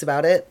make jokes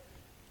about it.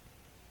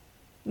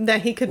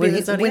 That he could be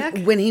the Zodiac?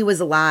 When he was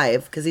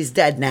alive, because he's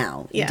dead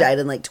now. Yeah. He died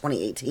in like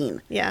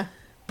 2018. Yeah.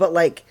 But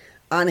like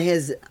on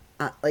his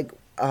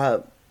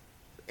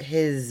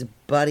his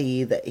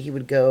buddy that he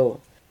would go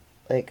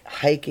like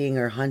hiking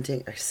or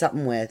hunting or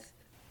something with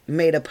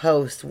made a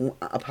post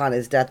upon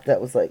his death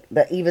that was like,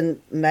 that even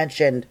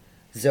mentioned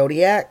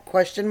Zodiac ?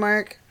 Ha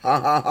ha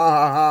ha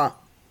ha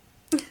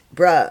ha.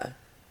 Bruh.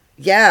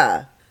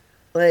 Yeah.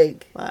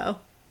 Wow.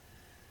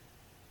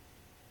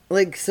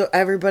 So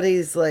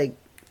everybody's like,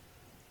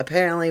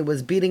 apparently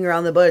was beating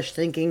around the bush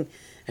thinking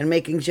and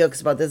making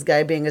jokes about this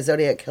guy being a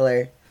Zodiac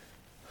killer.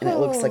 And it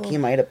looks like he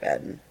might have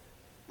been.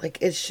 Like,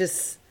 it's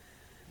just,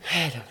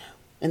 I don't know.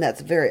 And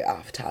that's very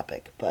off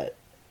topic, but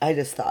I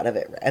just thought of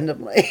it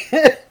randomly.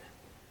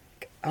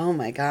 Oh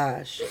my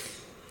gosh.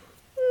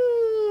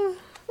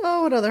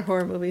 Oh, what other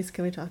horror movies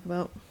can we talk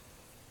about?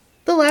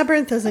 The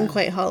Labyrinth isn't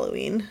quite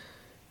Halloween.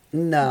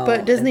 No.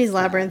 But Disney's it's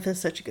not. Labyrinth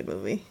is such a good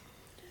movie.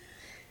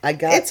 I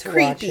got It's to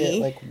watch creepy.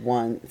 it like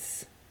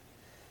once.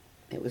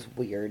 It was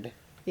weird.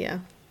 Yeah.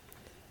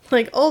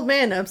 Like, old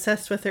man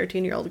obsessed with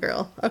 13-year-old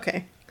girl.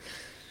 Okay.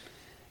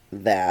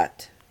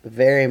 That.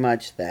 Very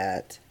much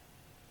that.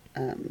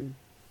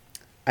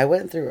 I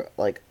went through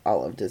like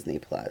all of Disney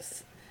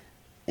Plus,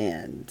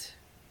 and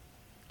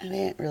I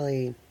didn't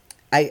really.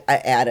 I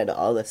added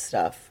all this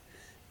stuff,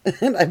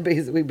 and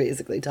we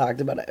basically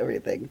talked about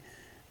everything.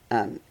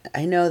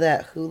 I know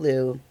that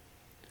Hulu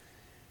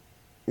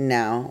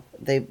now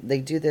they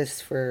do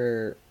this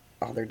for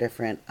all their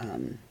different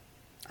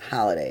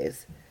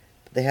holidays.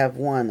 They have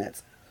one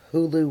that's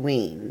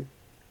Huluween,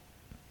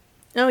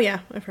 Oh, yeah.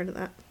 I've heard of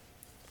that.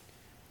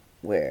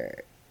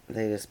 where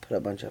they just put a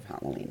bunch of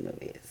Halloween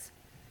movies.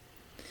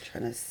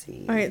 Trying to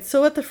see. All right.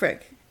 So what the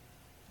frick?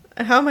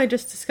 How am I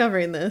just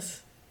discovering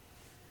this?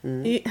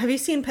 Hmm? Have you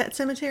seen Pet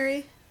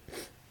Cemetery?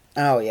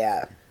 Oh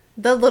yeah.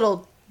 The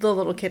little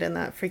kid in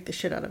that freaked the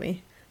shit out of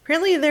me.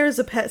 Apparently there's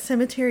a Pet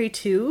Cemetery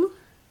 2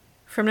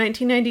 from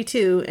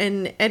 1992,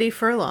 and Eddie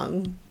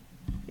Furlong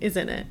is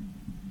in it.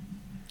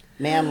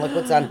 Ma'am, look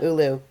what's on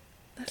Hulu.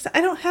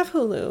 I don't have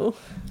Hulu.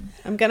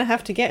 I'm gonna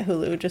have to get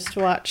Hulu just to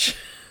watch.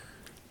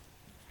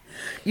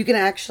 You can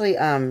actually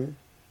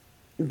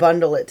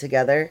bundle it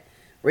together,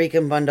 where you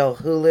can bundle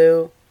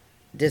Hulu,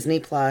 Disney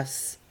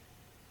Plus,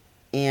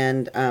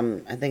 and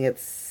I think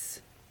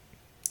it's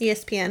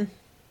ESPN.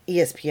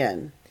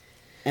 ESPN,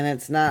 and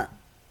it's not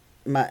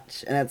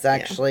much, and it's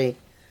actually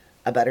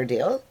a better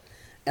deal.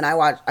 And I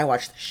watch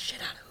the shit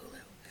out of Hulu.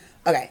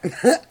 Okay,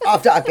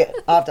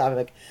 off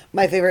topic.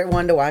 My favorite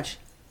one to watch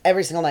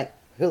every single night,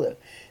 Hulu,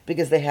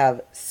 because they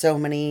have so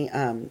many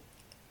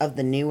of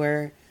the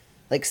newer,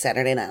 like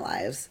Saturday Night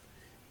Lives.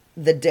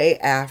 The day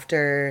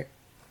after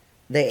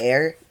they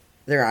air,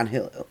 they're on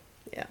Hulu.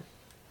 Yeah.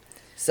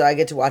 So I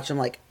get to watch them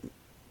like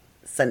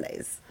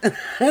Sundays.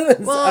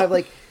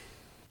 Well-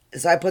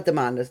 So I put them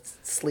on to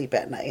sleep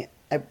at night.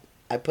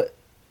 I put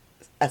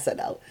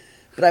SNL,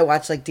 but I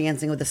watch like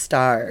Dancing with the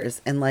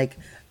Stars and like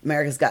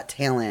America's Got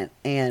Talent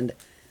and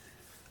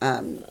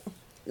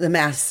The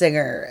Masked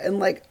Singer and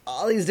like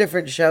all these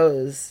different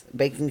shows,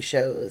 baking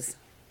shows.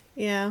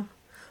 Yeah.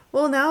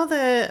 Well, now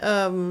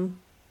that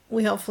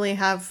we hopefully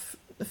have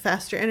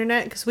faster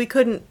internet, because we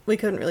couldn't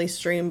really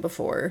stream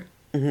before,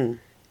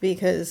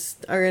 because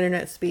our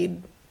internet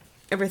speed,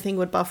 everything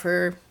would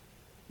buffer.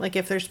 Like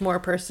if there's more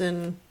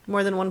than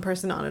one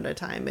person on at a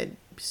time, it'd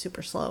be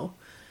super slow.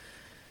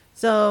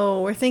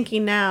 So we're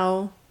thinking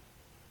now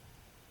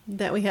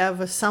that we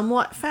have a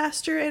somewhat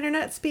faster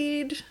internet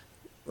speed.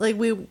 Like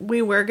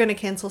we were going to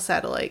cancel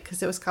satellite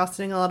because it was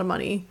costing a lot of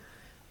money,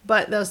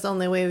 but that was the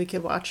only way we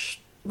could watch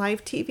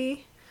live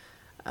TV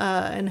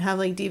and have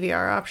like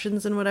DVR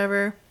options and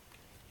whatever.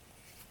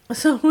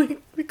 So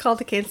we called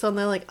to cancel, and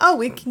they're like, oh,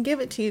 we can give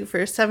it to you for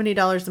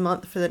 $70 a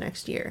month for the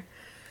next year.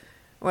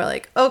 We're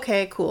like,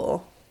 okay,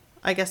 cool.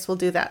 I guess we'll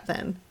do that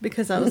then.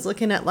 Because I was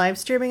looking at live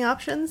streaming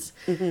options,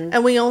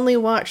 and we only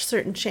watch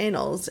certain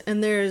channels,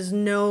 and there's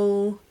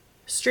no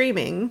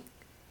streaming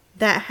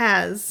that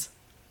has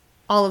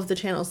all of the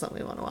channels that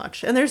we want to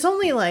watch. And there's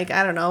only like,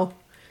 I don't know,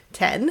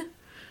 10.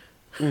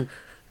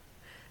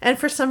 And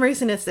for some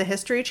reason, it's the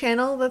History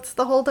Channel that's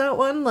the holdout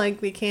one.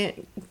 Like, we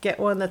can't get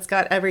one that's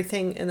got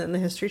everything and then the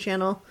History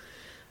Channel.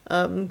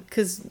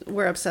 Because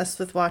we're obsessed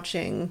with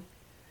watching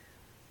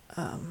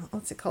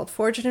what's it called?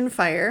 Forged in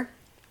Fire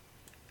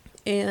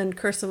and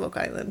Curse of Oak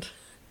Island.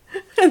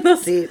 And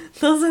those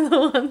are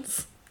the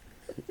ones.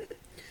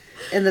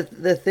 And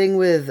the thing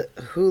with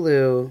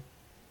Hulu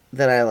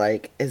that I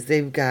like is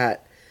they've got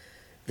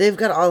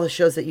all the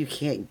shows that you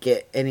can't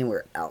get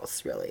anywhere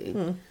else,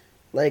 really.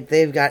 Like,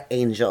 they've got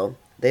Angel,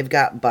 they've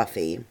got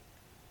Buffy,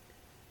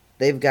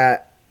 they've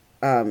got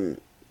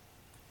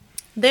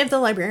they have The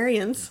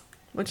Librarians,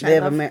 which they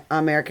I have love.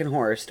 American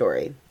Horror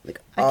Story,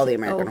 like all the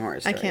American Horror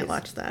Stories. I can't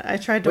watch that. I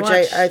tried to which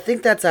watch. I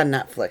think that's on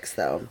Netflix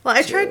though. Well,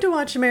 I tried to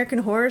watch American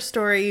Horror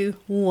Story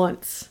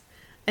once,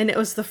 and it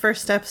was the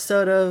first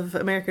episode of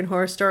American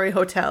Horror Story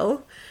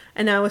Hotel,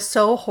 and I was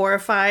so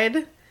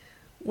horrified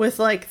with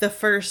like the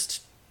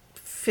first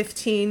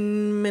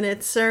 15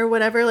 minutes or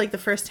whatever, like the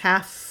first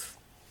half,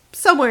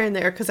 somewhere in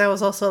there, because I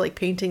was also like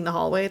painting the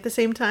hallway at the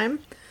same time.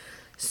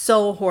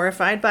 So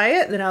horrified by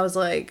it that I was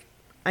like,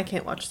 I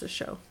can't watch this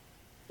show.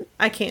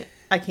 I can't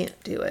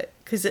do it.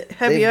 Because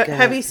have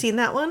you seen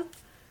that one?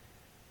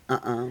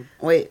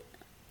 Wait.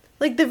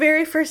 Like the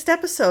very first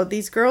episode,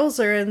 these girls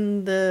are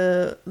in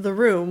the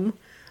room,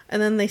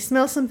 and then they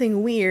smell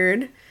something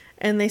weird,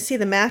 and they see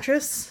the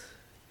mattress.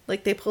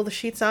 Like, they pull the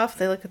sheets off,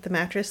 they look at the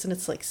mattress, and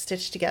it's like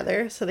stitched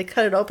together. So they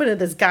cut it open, and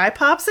this guy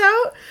pops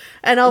out,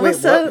 and all of a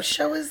sudden, what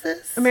show is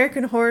this?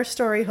 American Horror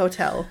Story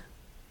Hotel.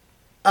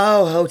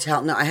 Oh,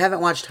 Hotel. No, I haven't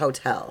watched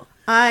Hotel.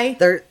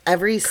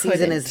 Every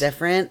season is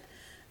different.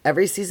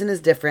 Every season is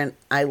different.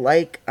 I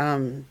like,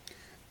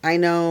 I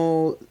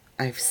know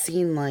I've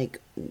seen like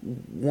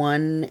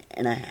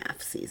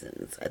 1.5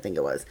 seasons, I think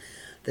it was.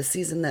 The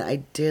season that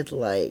I did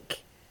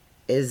like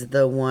is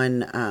the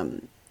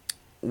one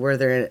where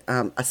they're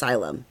in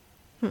Asylum.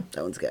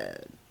 That one's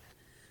good.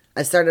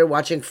 I started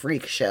watching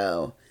Freak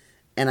Show,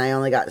 and I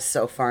only got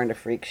so far into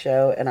Freak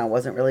Show, and I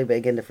wasn't really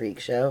big into Freak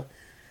Show,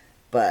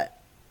 but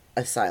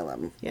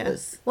Asylum. Yeah.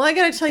 Well, I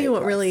gotta tell you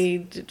what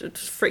really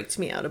freaked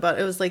me out about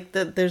it. It was like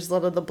there's a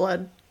lot of the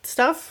blood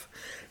stuff.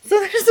 So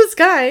there's this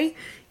guy,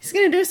 he's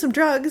gonna do some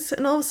drugs,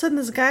 and all of a sudden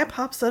this guy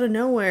pops out of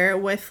nowhere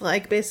with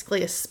like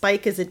basically a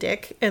spike as a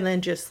dick, and then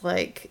just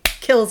like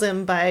kills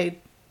him by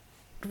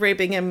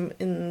raping him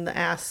in the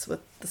ass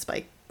with the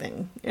spike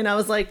thing. And I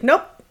was like,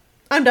 nope,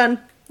 I'm done.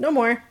 No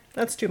more.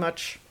 That's too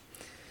much.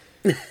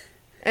 And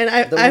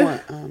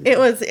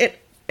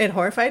it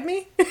horrified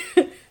me.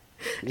 And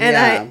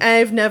yeah.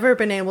 I've never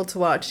been able to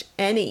watch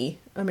any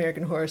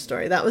American Horror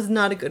Story. That was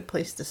not a good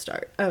place to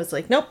start. I was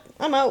like, nope,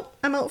 I'm out.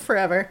 I'm out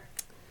forever.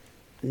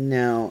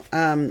 No.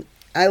 I'm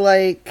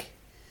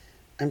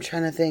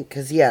trying to think,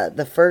 because, yeah,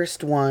 the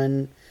first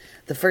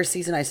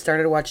season I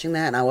started watching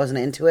that, and I wasn't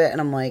into it, and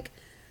I'm like,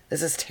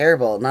 this is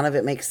terrible. None of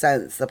it makes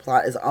sense. The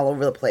plot is all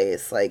over the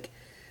place. Like,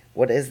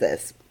 what is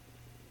this?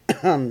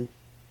 And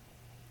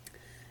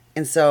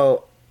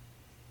so,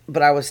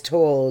 but I was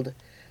told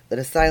that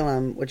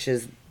Asylum, which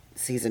is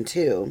season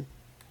 2,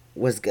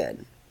 was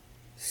good.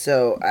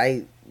 So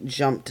I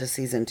jumped to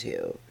season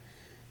 2.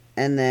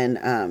 And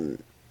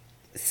then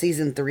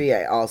season 3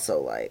 I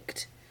also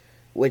liked,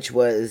 which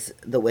was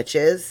The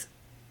Witches.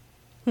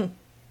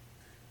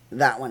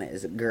 That one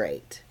is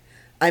great.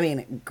 I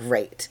mean,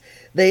 great.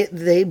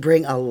 They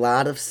bring a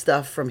lot of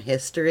stuff from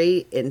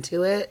history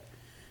into it,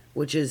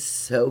 which is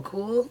so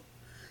cool.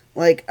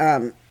 Like,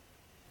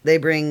 they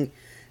bring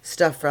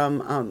stuff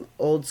from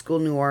old school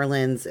New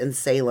Orleans and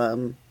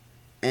Salem,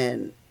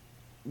 and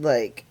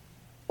like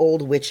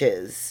old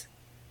witches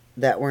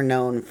that were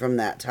known from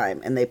that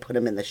time, and they put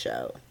them in the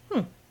show.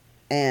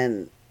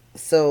 And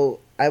so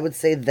I would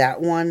say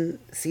that one,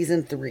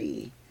 season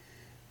 3,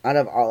 out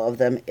of all of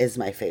them, is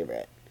my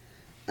favorite.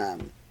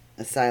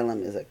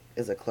 Asylum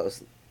is a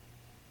close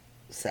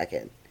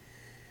second.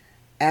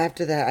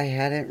 After that, I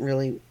hadn't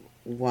really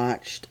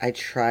watched. I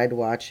tried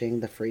watching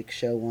the Freak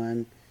Show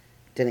one,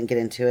 didn't get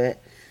into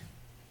it,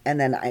 and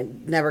then I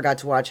never got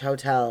to watch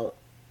Hotel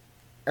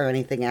or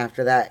anything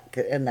after that.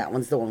 And that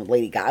one's the one with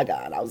Lady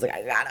Gaga, and I was like,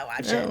 I gotta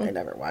watch it. I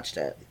never watched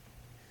it.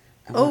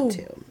 I want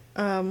to.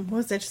 What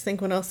was I just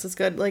think? What else is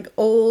good? Like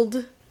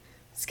old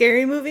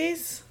scary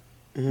movies.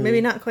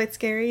 Maybe not quite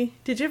scary.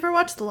 Did you ever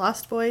watch The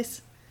Lost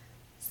Boys?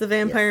 It's the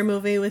vampire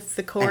movie with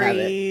the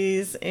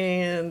Coreys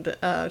and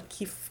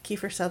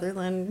Kiefer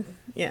Sutherland.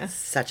 Yeah.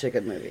 Such a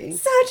good movie.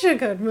 Such a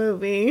good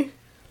movie.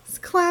 It's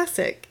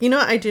classic. You know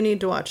what I do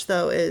need to watch,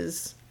 though,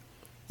 is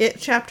It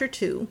Chapter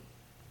 2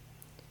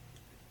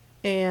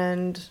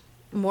 and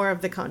more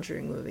of the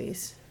Conjuring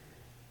movies.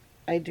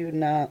 I do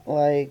not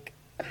like...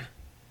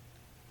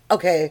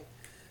 Okay.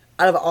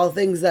 Out of all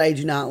things that I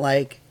do not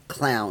like,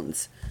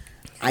 clowns.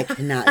 I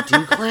cannot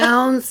do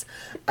clowns.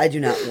 I do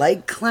not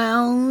like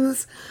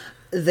clowns.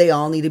 They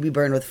all need to be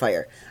burned with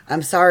fire.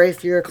 I'm sorry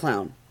if you're a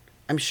clown.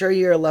 I'm sure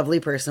you're a lovely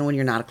person when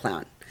you're not a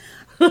clown.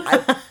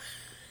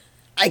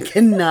 I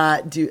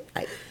cannot do...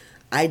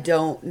 I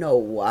don't know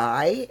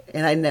why,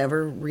 and I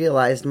never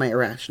realized my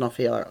irrational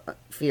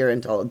fear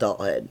until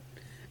adulthood.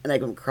 And I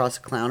come across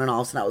a clown, and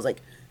all of a sudden I was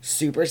like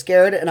super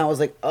scared, and I was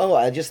like, oh,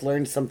 I just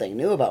learned something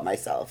new about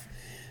myself.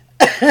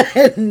 I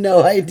had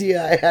no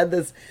idea I had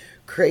this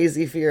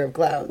crazy fear of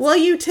clowns. Well,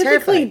 you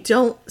typically Terrifying.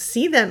 don't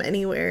see them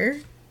anywhere.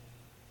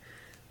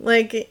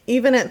 Like,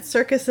 even at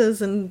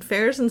circuses and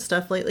fairs and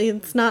stuff lately,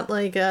 it's not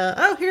like,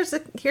 oh,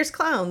 here's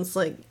clowns.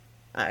 Like,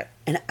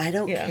 And I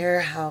don't Yeah. care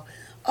how,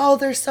 oh,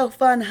 they're so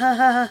fun. Ha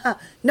ha ha ha.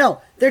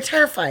 No, they're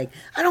terrifying.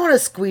 I don't want to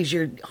squeeze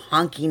your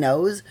honky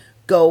nose.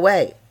 Go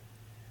away.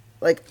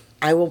 Like,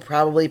 I will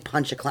probably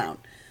punch a clown.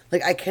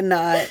 Like, I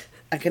cannot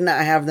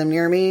have them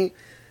near me.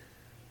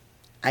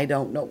 I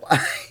don't know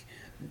why.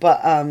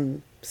 But,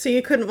 so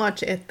you couldn't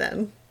watch it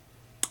then.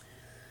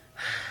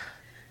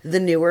 the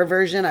newer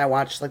version, I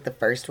watched, like, the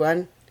first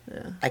one.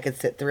 Yeah. I could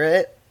sit through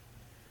it.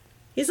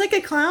 He's like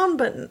a clown,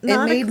 but It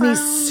not made a clown. me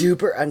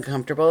super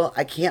uncomfortable.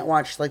 I can't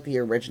watch, like, the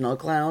original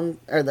clown,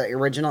 or the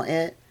original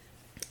It.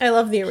 I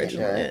love the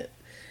original do it. It.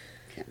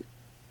 Can't.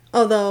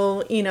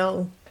 Although, you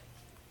know,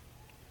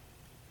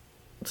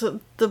 so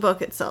the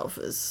book itself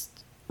is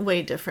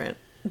way different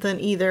than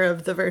either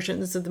of the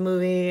versions of the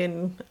movie,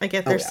 and I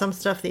get there's yeah. some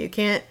stuff that you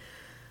can't.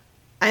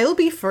 I will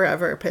be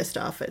forever pissed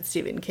off at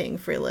Stephen King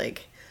for,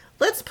 like,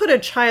 let's put a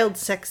child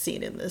sex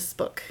scene in this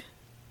book.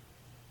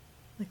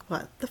 Like,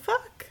 what the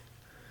fuck?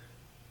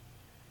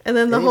 And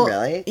then the Did he whole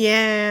really?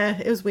 yeah,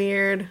 it was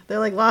weird. They're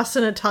like lost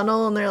in a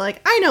tunnel, and they're like,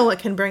 I know what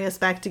can bring us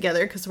back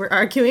together because we're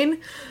arguing.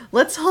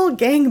 Let's all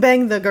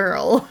gangbang the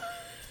girl.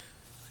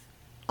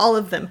 All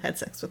of them had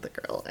sex with the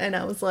girl, and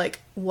I was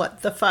like,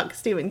 what the fuck,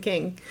 Stephen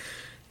King?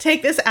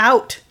 Take this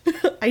out.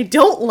 I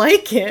don't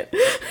like it.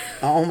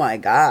 Oh my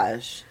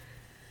gosh.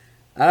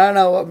 I don't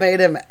know what made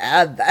him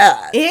add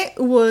that. It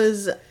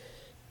was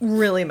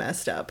really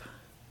messed up.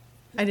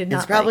 I did not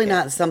It's probably like it.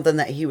 not something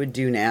that he would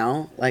do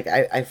now. Like,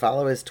 I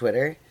follow his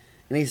Twitter,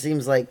 and he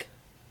seems like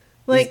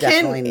Like, he's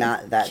definitely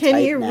not that can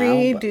type you now,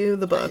 redo but-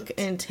 the book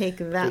and take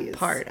that Please.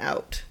 part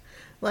out?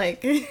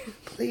 Like,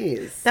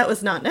 Please. that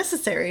was not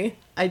necessary.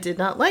 I did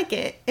not like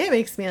it. It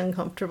makes me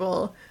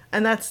uncomfortable.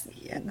 And that's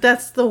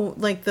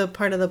the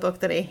part of the book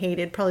that I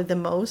hated probably the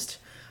most,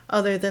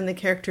 other than the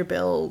character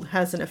Bill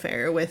has an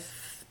affair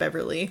with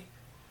Beverly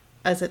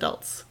as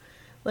adults.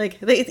 Like,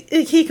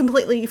 he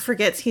completely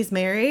forgets he's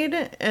married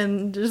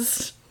and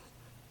just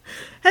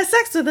has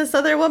sex with this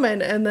other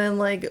woman, and then,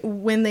 like,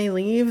 when they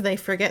leave, they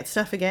forget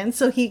stuff again,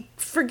 so he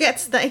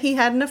forgets that he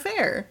had an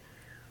affair.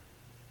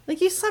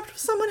 Like, you slept with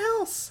someone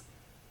else.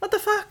 What the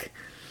fuck?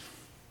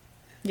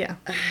 Yeah.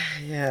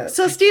 Yeah.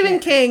 So I Stephen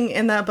can't- King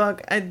in that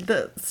book,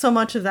 so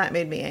much of that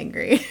made me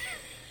angry.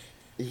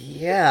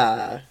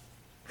 Yeah.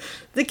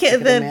 The kid,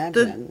 could the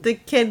imagine. the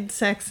kid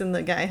sex and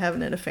the guy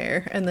having an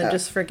affair, and then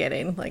just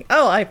forgetting, like,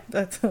 oh,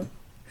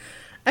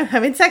 I'm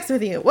having sex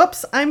with you.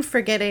 Whoops, I'm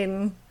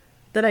forgetting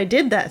that I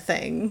did that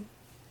thing.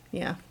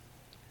 Yeah.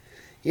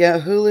 Yeah,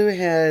 Hulu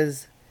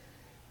has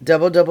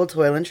Double Double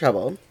Toil and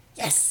Trouble,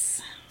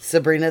 Yes.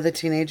 Sabrina the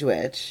Teenage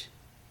Witch,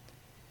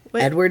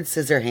 Wait, Edward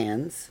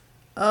Scissorhands.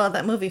 oh,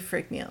 that movie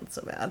freaked me out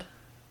so bad.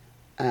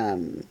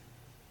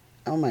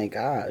 Oh my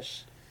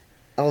gosh.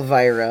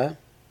 Elvira,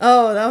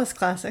 Oh, that was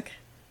classic.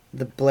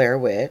 The Blair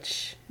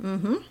Witch.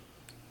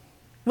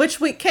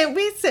 Which we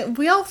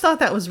all thought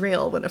that was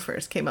real when it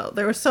first came out.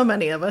 There were so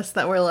many of us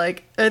that were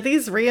like, "Are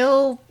these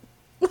real?"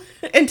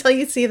 Until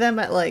you see them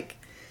at, like,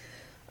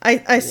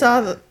 I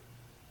saw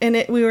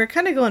we were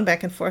kind of going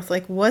back and forth,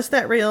 like, was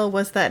that real?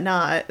 Was that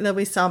not? And then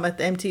we saw them at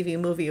the MTV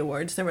Movie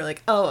Awards, and we're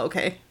like, oh,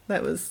 okay,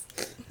 that was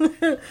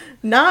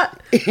not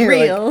You're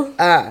real.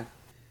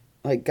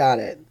 Like, got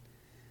it.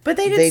 But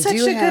they did They such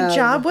do a have- good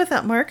job with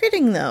that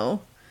marketing,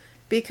 though,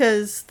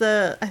 because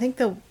I think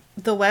the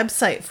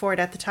website for it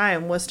at the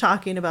time was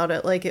talking about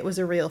it like it was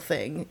a real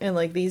thing, and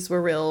like these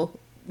were real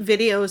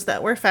videos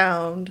that were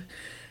found,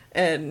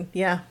 and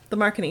yeah, the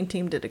marketing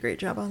team did a great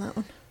job on that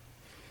one.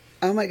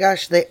 Oh my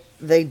gosh,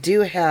 they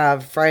do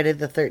have Friday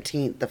the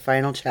 13th, the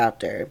final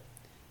chapter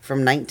from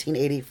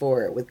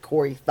 1984 with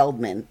Corey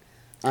Feldman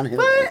on Hulu.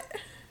 What?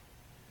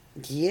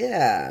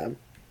 Yeah,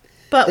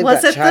 But They've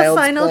was got it the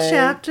Child's final Play.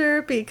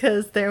 chapter?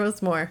 Because there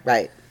was more.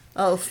 right.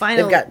 Oh,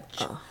 final. They've got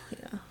Oh,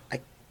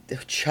 yeah.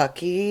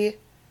 Chucky.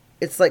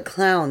 It's like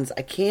clowns.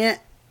 I can't.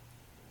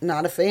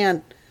 Not a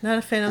fan. Not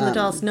a fan of the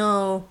dolls.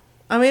 No.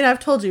 I mean, I've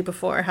told you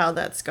before how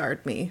that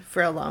scarred me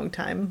for a long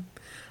time.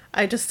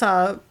 I just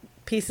saw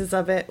pieces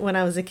of it when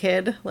I was a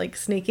kid, like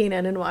sneaking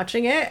in and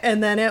watching it,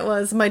 and then it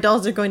was, my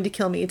dolls are going to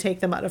kill me,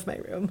 take them out of my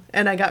room.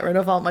 And I got rid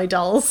of all my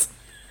dolls.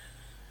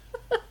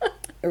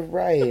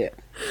 Right.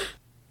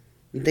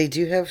 They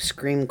do have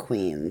Scream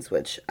Queens,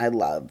 which I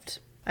loved.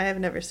 I have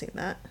never seen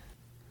that.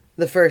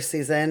 The first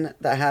season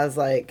that has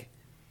like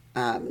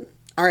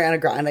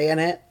Ariana Grande in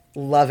it.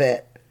 Love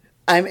it.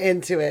 I'm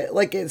into it.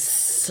 Like, it's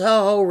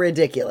so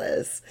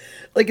ridiculous.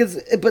 Like,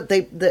 but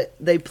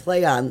they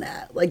play on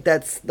that. Like,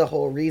 that's the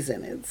whole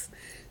reason. It's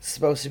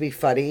supposed to be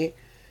funny.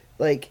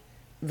 Like,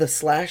 the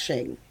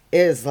slashing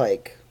is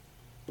like,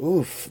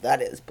 oof,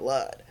 that is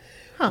blood.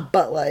 Huh.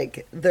 But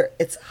like,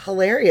 it's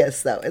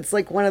hilarious though. It's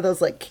like one of those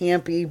like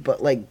campy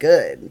but like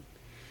good.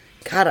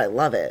 God, I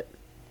love it.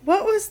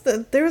 What was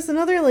there was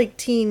another like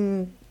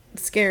teen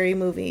scary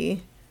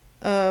movie.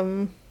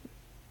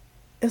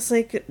 It's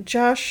like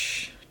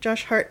Josh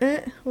Josh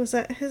Hartnett, was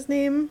that his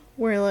name?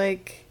 Where,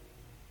 like,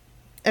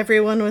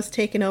 everyone was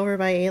taken over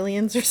by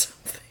aliens or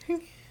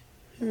something.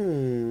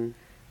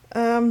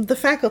 The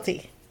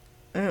Faculty.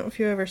 I don't know if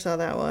you ever saw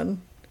that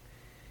one.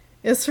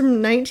 It's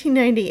from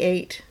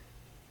 1998.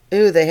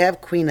 Ooh, they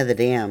have Queen of the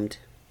Damned.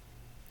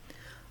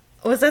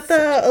 Was that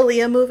the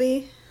Aaliyah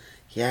movie?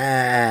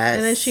 Yes.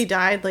 And then she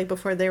died, like,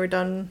 before they were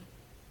done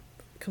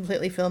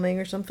completely filming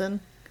or something.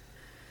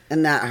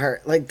 And that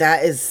hurt. Like,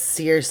 that is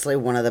seriously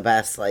one of the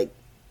best, like,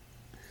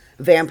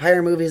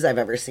 vampire movies I've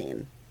ever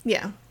seen.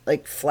 Yeah.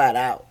 Like, flat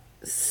out.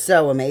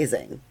 So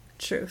amazing.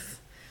 Truth.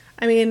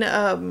 I mean,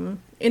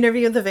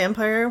 Interview with the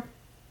Vampire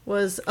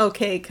was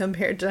okay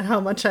compared to how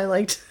much I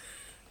liked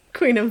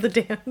Queen of the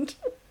Damned.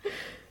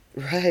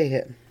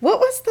 Right. What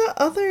was the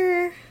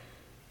other...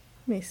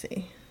 Let me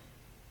see.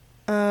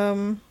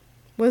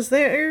 Was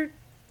there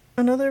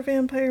another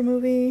vampire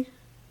movie?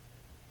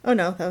 Oh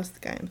no, that was the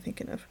guy I'm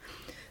thinking of.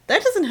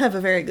 That doesn't have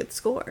a very good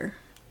score.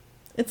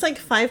 It's like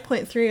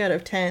 5.3 out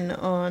of 10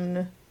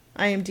 on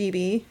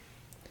IMDb.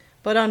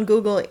 But on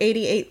Google,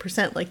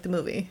 88% like the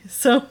movie.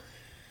 So,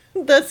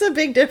 that's a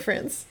big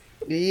difference.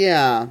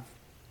 Yeah.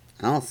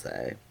 I'll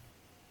say.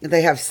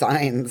 They have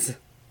Signs.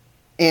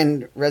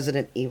 And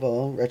Resident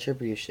Evil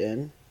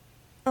Retribution.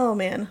 Oh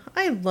man,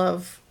 I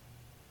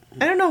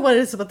don't know what it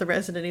is about the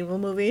Resident Evil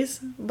movies,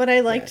 but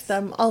I liked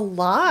them a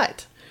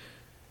lot.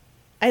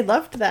 I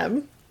loved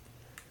them.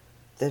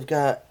 They've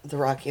got the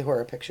Rocky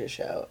Horror Picture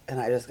Show, and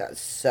I just got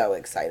so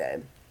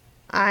excited.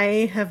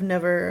 I have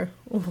never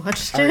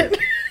watched it.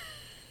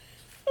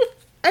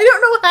 I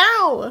don't know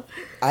how.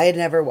 I had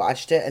never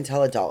watched it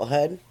until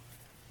adulthood.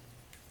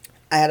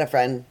 I had a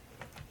friend,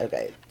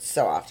 okay,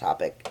 so off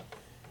topic,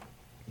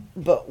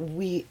 but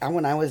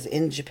when I was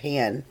in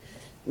Japan,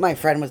 my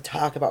friend would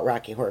talk about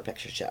Rocky Horror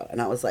Picture Show,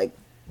 and I was like,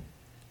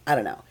 I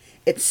don't know.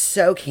 It's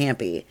so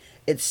campy.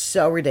 It's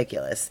so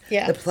ridiculous.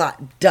 Yeah. The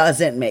plot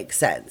doesn't make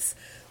sense.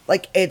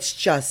 Like, it's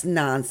just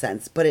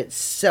nonsense, but it's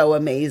so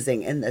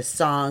amazing, and the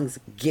songs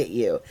get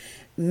you.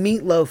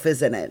 Meatloaf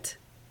is in it.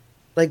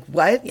 Like,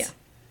 what? Yeah.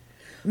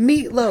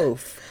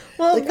 Meatloaf.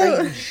 Well, like,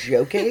 are you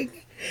joking?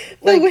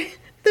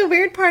 The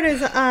weird part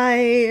is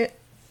I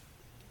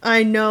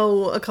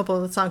know a couple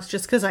of the songs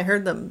just because I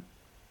heard them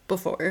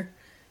before.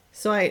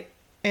 So I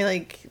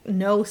like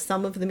know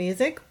some of the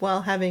music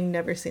while having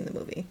never seen the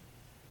movie.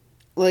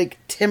 Like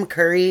Tim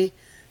Curry,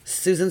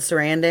 Susan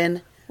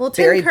Sarandon, Well,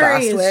 Tim Barry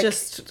Curry Bostwick. is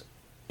just,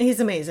 he's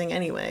amazing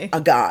anyway.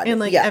 A god. And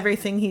like yeah.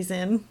 everything he's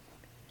in.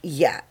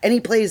 Yeah. And he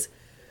plays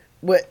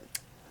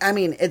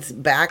it's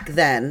back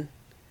then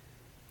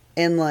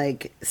in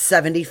like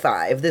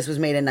 75. This was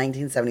made in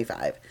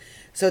 1975.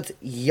 So it's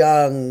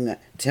young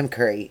Tim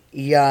Curry,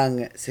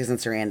 young Susan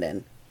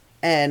Sarandon.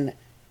 And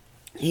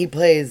he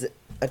plays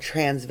a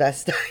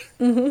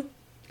transvestite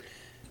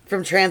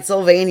from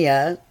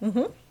Transylvania.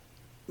 Mm-hmm.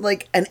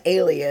 Like an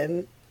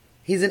alien.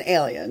 He's an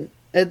alien.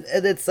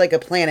 It's like a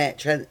planet,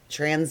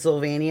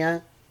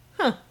 Transylvania.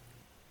 Huh.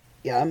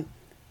 Yeah.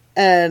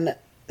 And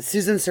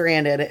Susan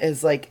Sarandon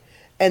is like,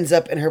 ends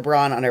up in her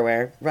bra and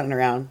underwear, running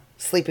around,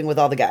 sleeping with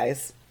all the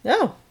guys.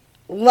 Oh.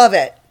 Love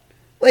it.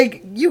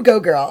 Like, you go,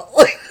 girl.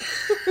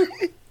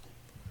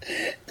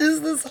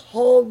 This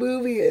whole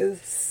movie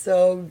is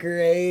so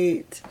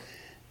great.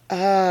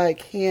 I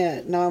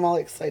can't. Now I'm all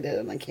excited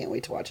and I can't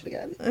wait to watch it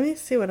again. Let me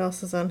see what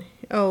else is on.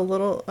 Oh,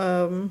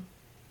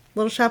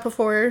 Little Shop of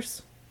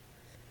Horrors.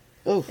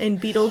 Oh.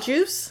 And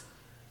Beetlejuice.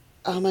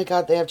 Oh my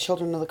god, they have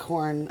Children of the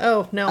Corn.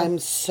 Oh, no. I'm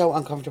so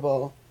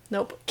uncomfortable.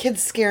 Nope.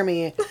 Kids scare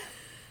me.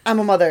 I'm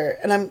a mother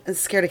and I'm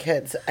scared of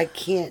kids. I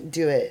can't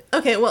do it.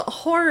 Okay, well,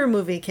 horror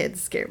movie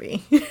kids scare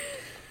me.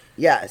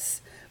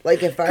 Yes.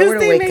 Like if I were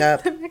to wake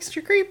up, them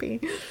extra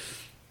creepy.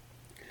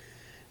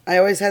 I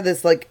always had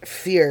this like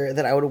fear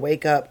that I would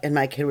wake up and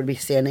my kid would be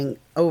standing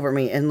over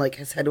me and like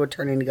his head would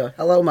turn and go,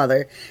 "Hello,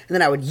 mother," and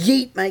then I would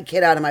yeet my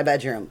kid out of my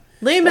bedroom.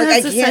 Liam Like,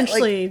 has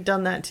essentially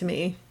done that to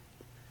me.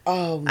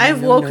 Oh, no,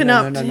 I've no, woken no,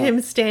 up no, no, to no.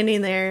 him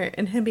standing there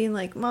and him being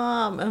like,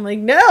 "Mom," I'm like,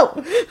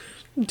 "No,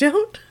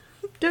 don't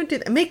do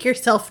that. Make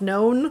yourself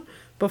known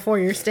before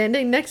you're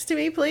standing next to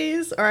me,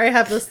 please." Or I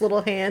have this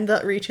little hand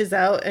that reaches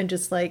out and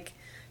just like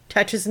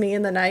touches me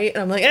in the night,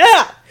 and I'm like,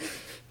 "Ah,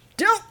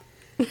 don't."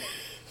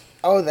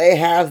 Oh, they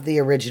have the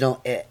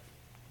original It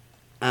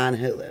on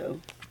Hulu.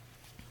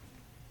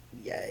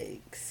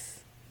 Yikes.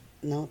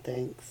 No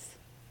thanks.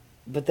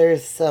 But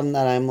there's some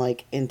that I'm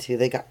like into.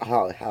 They got,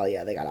 oh hell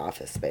yeah, they got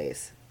Office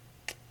Space.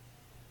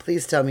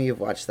 Please tell me you've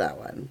watched that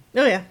one.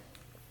 Oh yeah,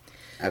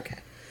 Okay.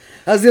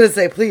 I was gonna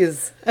say,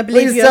 please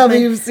believe you tell have me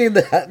my- you've seen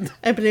that.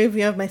 I believe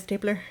you have my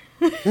stapler.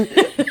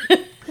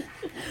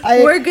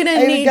 I We're gonna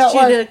even need got you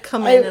one. to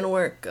come in and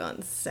work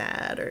on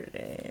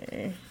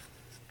Saturday.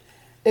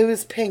 It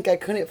was pink. I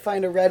couldn't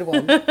find a red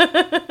one.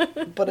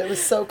 But it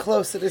was so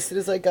close that as soon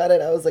as I got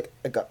it, I was like,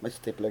 I got my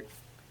stapler.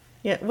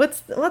 Yeah, what's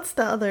the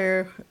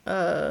other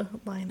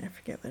line? I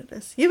forget what it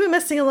is. You've been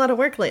missing a lot of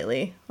work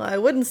lately. Well, I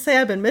wouldn't say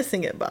I've been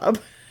missing it, Bob.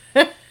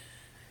 What's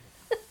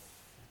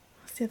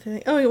the other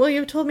thing? Oh, well,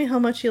 you've told me how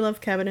much you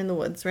love Cabin in the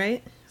Woods,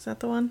 right? Is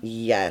that the one?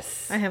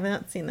 Yes. I have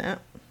not seen that.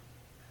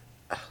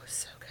 Oh,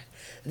 so good.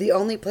 The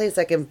only place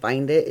I can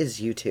find it is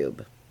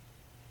YouTube.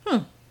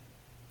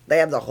 They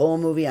have the whole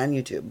movie on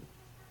YouTube.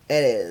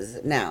 It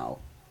is now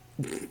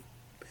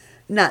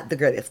not the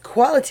greatest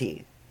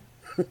quality,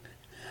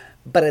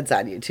 but it's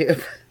on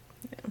YouTube.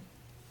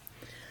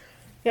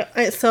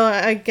 Yeah, so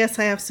I guess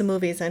I have some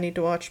movies I need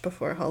to watch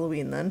before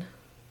Halloween then.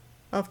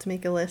 I'll have to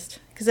make a list.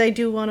 Because I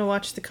do want to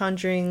watch The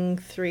Conjuring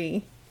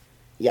 3.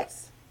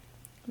 Yes.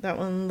 That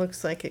one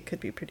looks like it could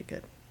be pretty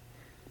good.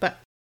 But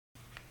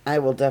I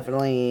will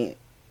definitely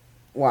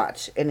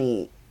watch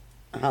any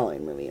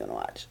Halloween movie you want to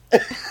watch.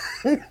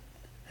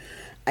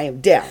 I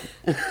am down.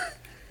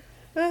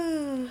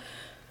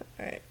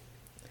 Alright.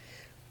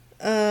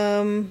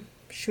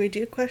 Should we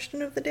do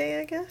question of the day,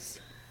 I guess?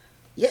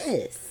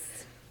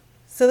 Yes.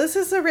 So this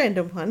is a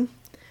random one.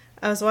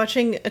 I was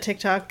watching a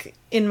TikTok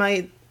in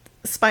my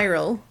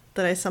spiral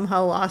that I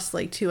somehow lost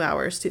like 2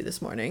 hours to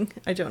this morning.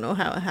 I don't know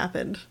how it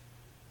happened.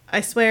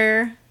 I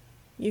swear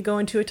you go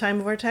into a time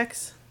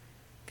vortex.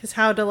 Because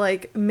how do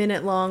like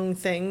minute-long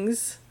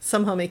things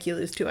somehow make you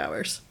lose 2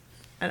 hours?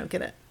 I don't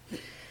get it.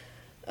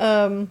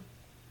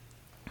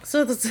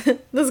 So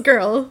this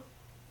girl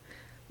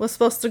was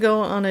supposed to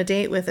go on a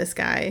date with this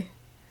guy.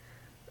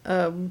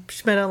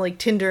 She met on like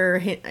Tinder or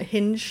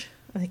Hinge.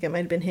 I think it might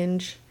have been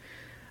Hinge.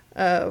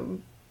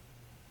 2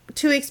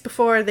 weeks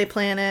before they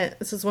plan it,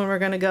 this is when we're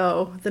going to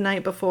go. The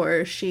night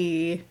before,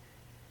 they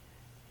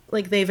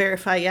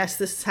verify, yes,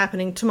 this is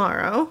happening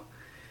tomorrow.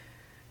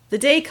 The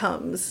day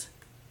comes.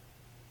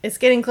 It's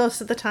getting close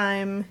to the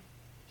time.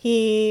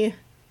 He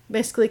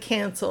basically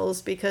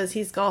cancels because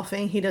he's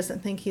golfing. He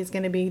doesn't think he's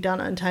going to be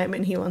done on time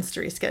and he wants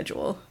to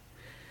reschedule.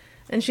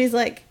 And she's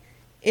like,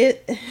 I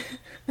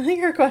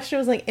think her question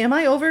was like, am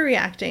I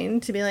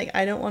overreacting to be like,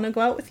 I don't want to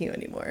go out with you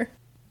anymore?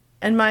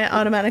 And my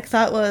automatic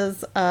thought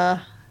was,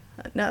 no,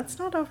 it's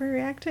not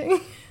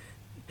overreacting.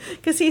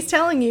 Because he's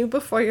telling you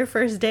before your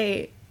first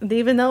date,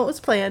 even though it was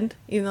planned,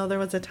 even though there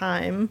was a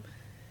time,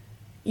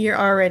 you're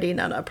already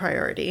not a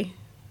priority.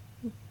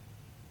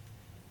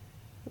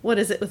 What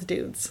is it with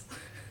dudes?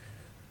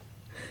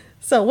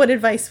 So what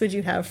advice would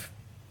you have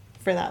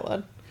for that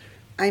one?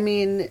 I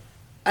mean,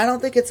 I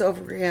don't think it's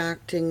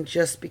overreacting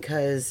just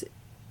because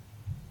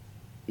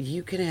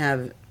you can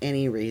have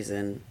any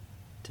reason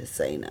to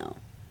say no,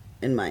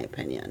 in my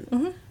opinion.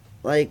 Mm-hmm.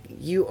 Like,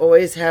 you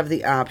always have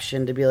the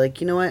option to be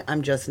like, you know what,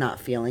 I'm just not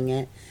feeling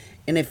it.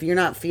 And if you're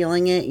not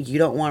feeling it, you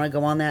don't want to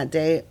go on that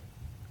date,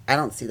 I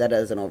don't see that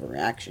as an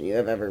overreaction. You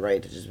have every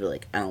right to just be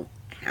like, I don't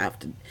have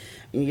to,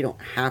 and you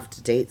don't have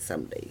to date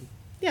somebody.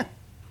 Yeah.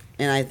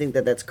 And I think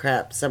that that's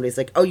crap. Somebody's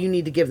like, oh, you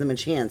need to give them a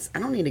chance. I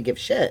don't need to give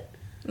shit.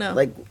 No.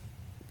 Like,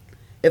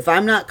 if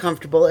I'm not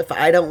comfortable, if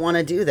I don't want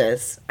to do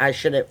this, I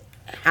shouldn't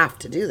have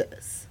to do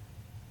this.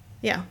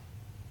 Yeah.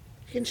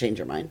 You can change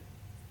your mind.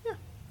 Yeah,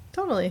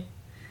 totally.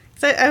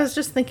 So I was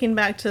just thinking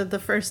back to the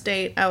first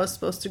date I was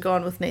supposed to go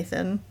on with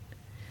Nathan.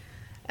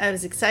 I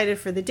was excited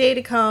for the day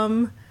to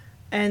come.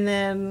 And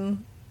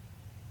then,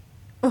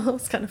 well,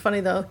 it's kind of funny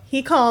though.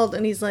 He called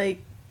and he's like,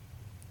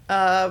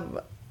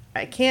 I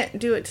can't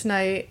do it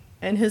tonight.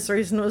 And his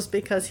reason was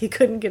because he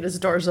couldn't get his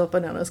doors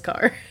open on his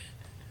car.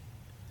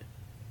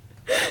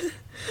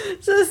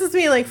 So this is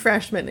me like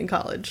freshman in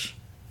college.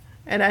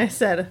 And I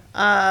said,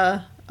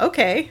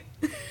 okay.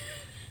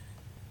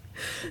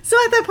 So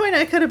at that point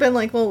I could have been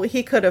like, well,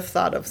 he could have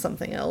thought of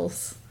something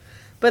else.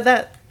 But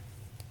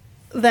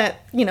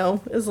that, you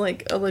know, is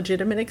like a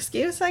legitimate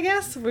excuse, I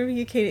guess, where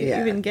you can't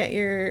even get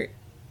your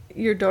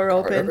door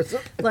open.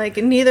 Like,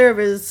 neither of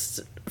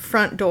his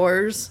front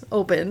doors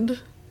opened.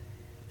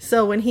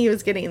 So when he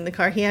was getting in the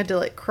car, he had to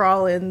like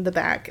crawl in the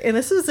back. And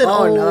this was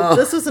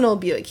an old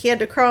Buick. He had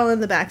to crawl in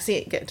the back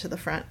seat and get to the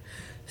front.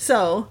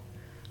 So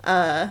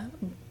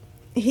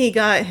he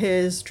got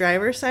his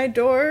driver's side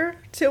door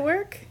to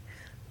work,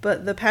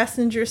 but the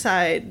passenger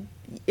side,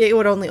 it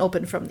would only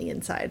open from the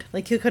inside.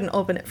 Like, you couldn't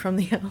open it from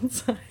the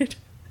outside.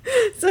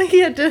 So he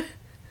had to...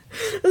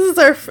 This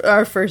is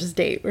our first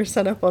date. We're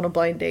set up on a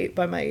blind date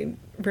by my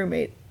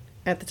roommate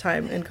at the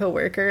time and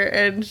coworker,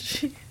 and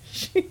she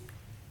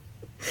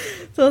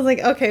so I was like,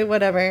 okay,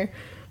 whatever.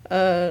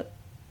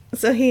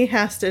 So he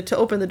has to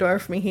open the door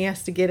for me, he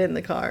has to get in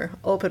the car,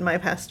 open my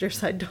passenger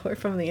side door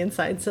from the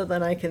inside, so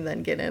then I can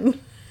then get in.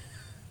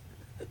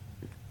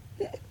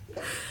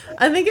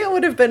 I think it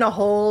would have been a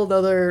whole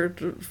other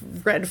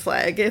red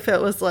flag if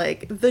it was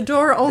like, the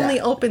door only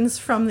opens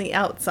from the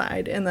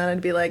outside, and then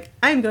I'd be like,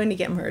 I'm going to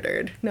get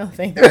murdered. No,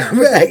 thank you.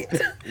 Right.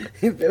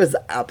 If it was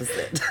the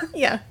opposite.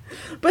 Yeah.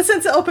 But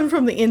since it opened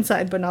from the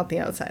inside but not the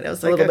outside, I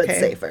was like, okay. A little bit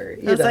safer.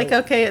 I was like,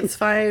 okay, it's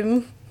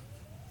fine.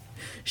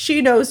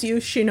 She knows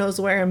you. She knows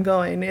where I'm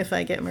going. If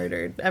I get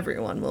murdered,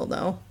 everyone will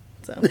know.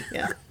 So,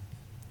 yeah.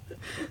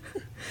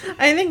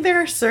 I think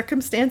there are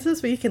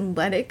circumstances where you can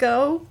let it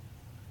go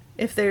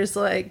if there's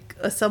like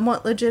a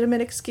somewhat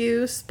legitimate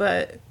excuse,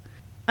 but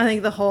I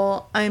think the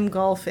whole I'm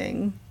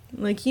golfing,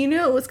 like, you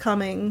knew it was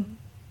coming.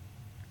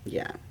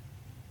 Yeah.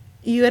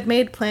 You had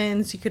made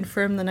plans, you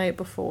confirmed the night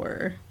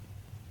before.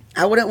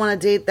 I wouldn't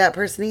want to date that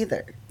person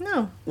either.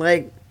 No.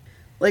 Like,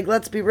 Like,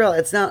 let's be real.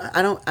 It's not.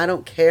 I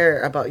don't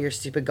care about your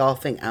stupid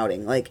golfing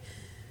outing. Like,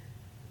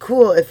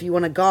 cool if you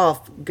want to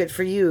golf. Good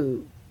for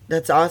you.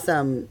 That's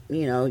awesome.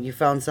 You know, you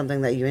found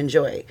something that you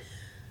enjoy.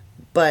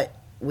 But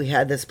we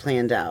had this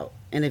planned out,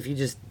 and if you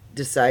just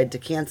decide to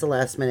cancel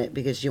last minute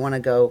because you want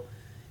to go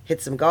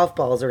hit some golf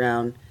balls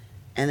around,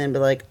 and then be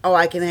like, "Oh,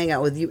 I can hang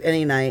out with you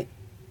any night."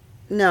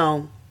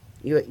 No,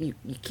 you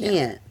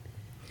can't.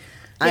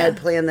 I had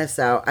planned this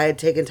out. I had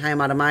taken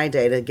time out of my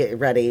day to get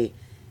ready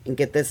and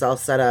get this all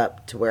set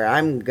up to where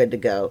I'm good to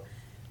go.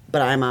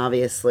 But I'm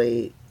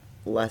obviously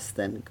less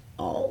than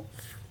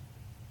golf.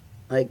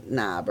 Like,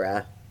 nah,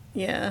 bruh.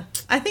 Yeah.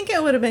 I think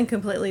it would have been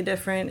completely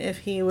different if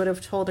he would have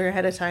told her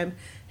ahead of time,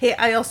 hey,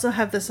 I also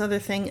have this other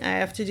thing I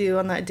have to do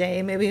on that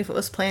day. Maybe if it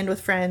was planned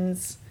with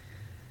friends.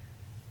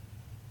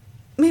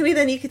 Maybe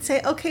then you could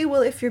say, okay,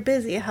 well, if you're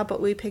busy, how about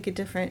we pick a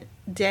different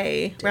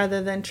day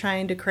rather than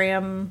trying to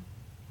cram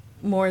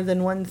more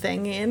than one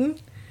thing in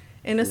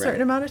a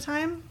certain amount of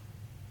time.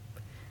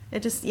 It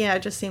just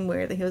seemed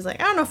weird that he was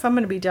like, I don't know if I'm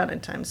going to be done in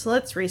time, so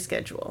let's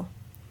reschedule.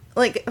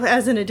 Like,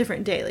 as in a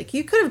different day. Like,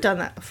 you could have done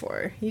that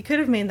before. You could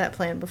have made that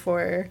plan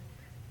before.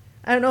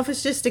 I don't know if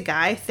it's just a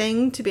guy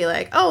thing to be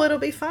like, oh, it'll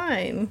be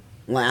fine.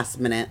 Last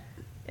minute.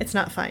 It's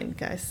not fine,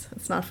 guys.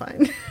 It's not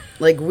fine.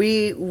 Like,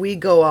 we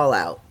go all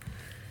out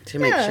to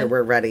make sure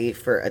we're ready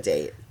for a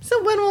date.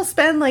 So when we'll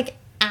spend, like,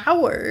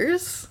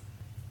 hours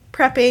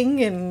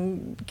prepping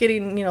and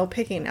getting,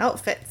 picking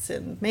outfits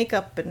and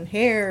makeup and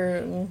hair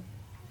and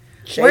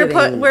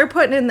we're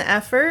putting in the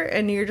effort,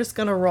 and you're just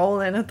gonna roll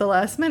in at the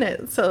last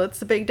minute. So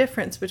it's a big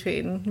difference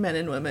between men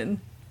and women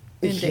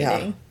in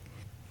dating.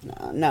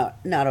 No,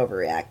 not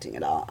overreacting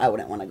at all. I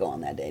wouldn't want to go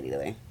on that date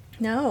either.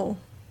 No.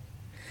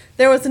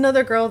 There was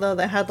another girl though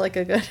that had like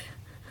a good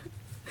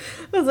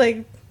I was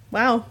like,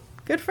 wow,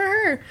 good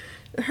for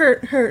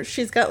her.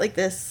 She's got like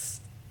this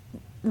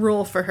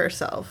rule for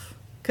herself.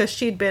 Because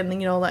she'd been,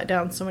 let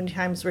down so many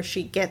times where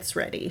she gets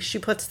ready. She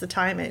puts the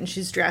time in,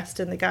 she's dressed,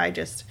 and the guy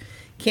just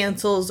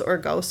cancels or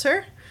ghosts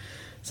her.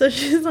 So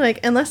she's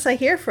like, unless I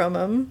hear from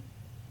him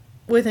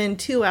within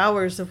 2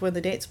 hours of when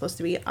the date's supposed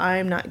to be,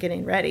 I'm not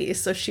getting ready.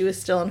 So she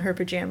was still in her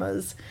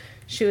pajamas.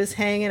 She was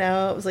hanging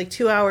out. It was like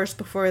 2 hours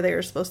before they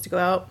were supposed to go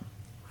out.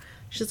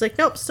 She's like,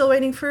 nope, still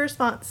waiting for a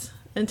response.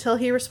 Until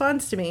he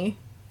responds to me,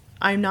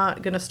 I'm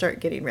not going to start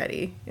getting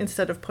ready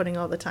instead of putting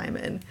all the time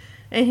in.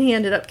 And he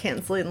ended up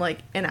canceling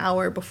like an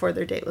hour before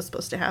their date was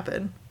supposed to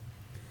happen.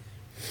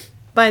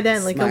 By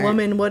then, like, a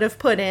woman would have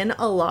put in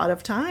a lot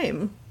of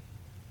time.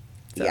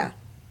 So, yeah.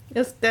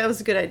 That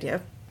was a good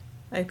idea.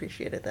 I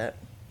appreciated that.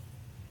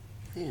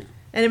 Yeah.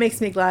 And it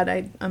makes me glad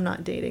I'm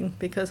not dating,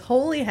 because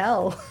holy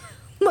hell.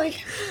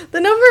 Like, the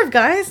number of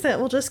guys that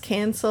will just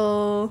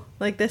cancel,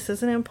 like, this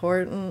isn't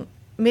important.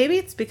 Maybe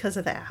it's because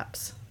of the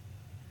apps.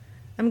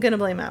 I'm going to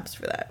blame apps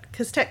for that.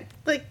 Because,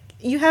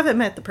 you haven't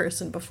met the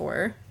person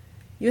before.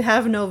 You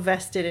have no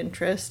vested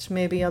interest,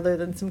 maybe other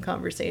than some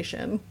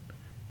conversation.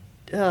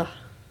 Ugh.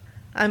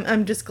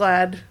 I'm just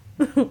glad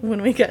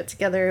when we got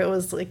together it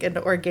was like an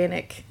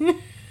organic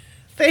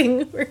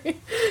thing. Where,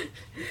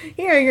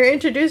 you're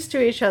introduced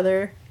to each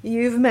other,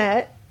 you've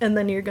met, and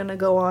then you're going to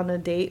go on a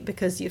date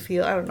because you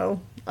feel, I don't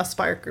know, a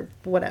spark or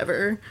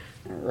whatever.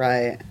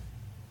 Right.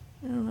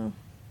 I don't know.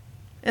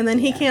 And then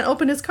he can't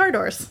open his car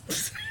doors.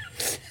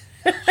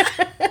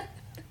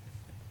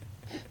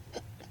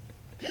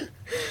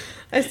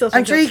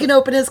 I'm sure he can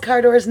open his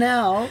car doors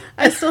now.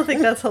 I still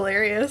think that's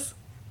hilarious.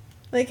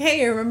 Like,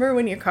 hey, remember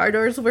when your car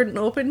doors weren't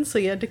open, so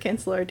you had to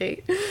cancel our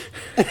date?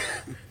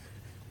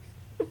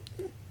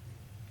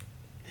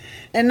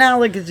 And now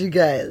look at you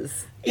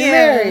guys. You're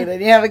married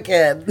and you have a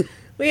kid.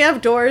 We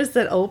have doors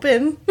that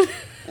open,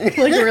 like,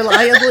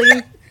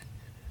 reliably.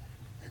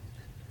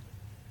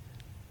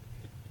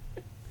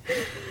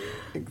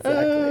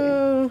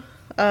 Exactly.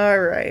 All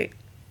right.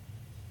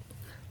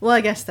 Well, I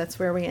guess that's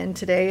where we end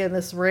today in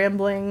this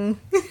rambling,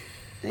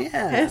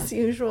 as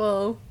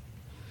usual.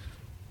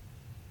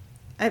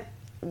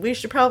 We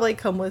should probably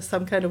come with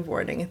some kind of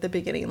warning at the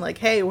beginning, like,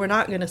 hey, we're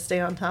not going to stay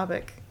on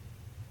topic.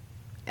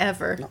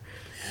 Ever. No.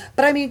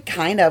 But I mean,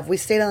 kind of. We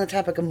stayed on the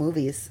topic of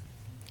movies.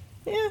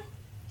 Yeah.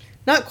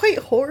 Not quite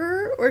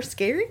horror or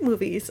scary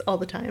movies all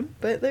the time,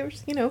 but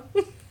there's, Yeah.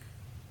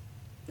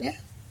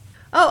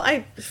 Oh,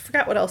 I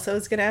forgot what else I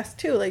was going to ask,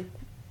 too. Like,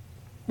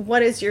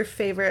 what is your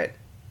favorite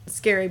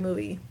scary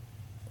movie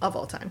of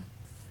all time?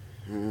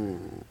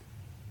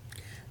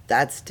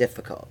 That's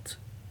difficult.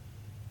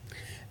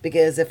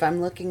 Because if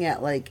I'm looking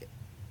at, like,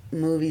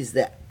 movies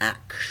that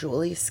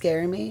actually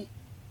scare me,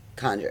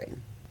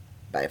 Conjuring,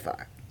 by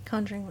far.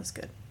 Conjuring was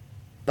good.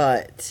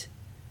 But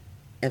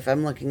if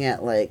I'm looking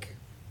at, like,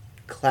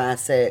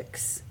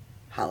 classics,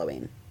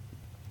 Halloween.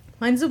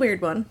 Mine's a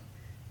weird one,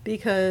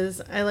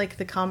 because I like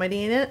the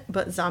comedy in it,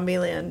 but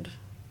Zombieland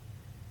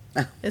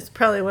is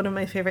probably one of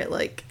my favorite,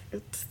 like,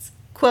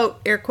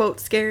 quote, air quote,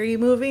 scary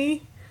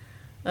movie.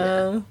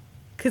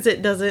 Because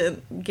it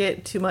doesn't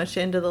get too much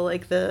into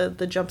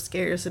the jump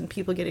scares and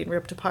people getting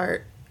ripped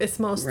apart. It's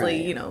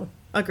mostly,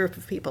 a group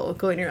of people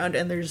going around,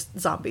 and there's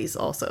zombies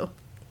also.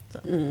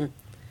 So.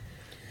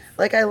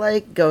 Like, I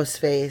like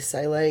Ghostface.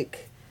 I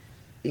like,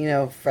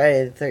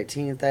 Friday the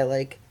 13th.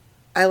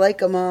 I like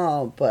them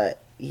all,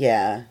 but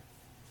yeah,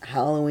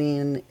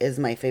 Halloween is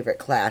my favorite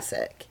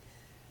classic.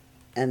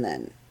 And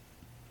then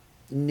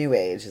New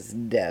Age is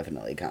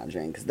definitely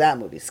Conjuring, because that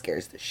movie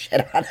scares the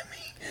shit out of me.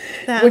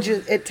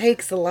 It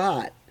takes a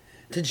lot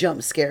to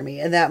jump scare me.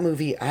 And that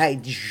movie, I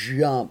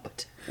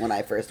jumped when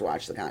I first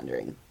watched The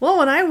Conjuring. Well,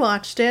 when I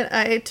watched it,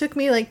 it took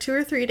me like 2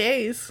 or 3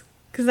 days.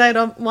 Because I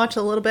don't watch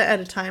a little bit at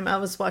a time. I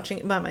was watching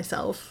it by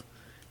myself.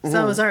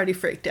 So I was already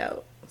freaked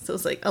out. So it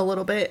was like a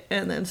little bit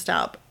and then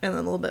stop and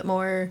then a little bit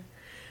more.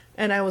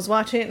 And I was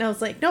watching it and I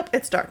was like, nope,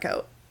 it's dark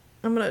out.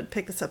 I'm going to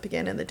pick this up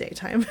again in the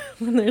daytime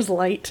when there's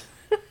light.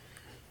 And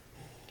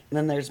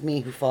then there's me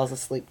who falls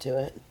asleep to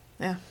it.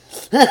 Yeah.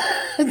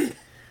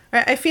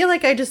 I feel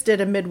like I just did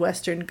a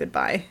Midwestern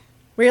goodbye.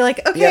 Where you're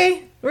like,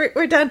 okay, yep.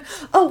 we're done.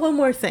 Oh, one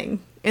more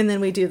thing. And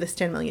then we do this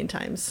 10 million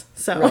times.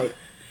 So. Right.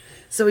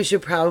 So we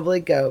should probably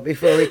go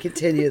before we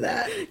continue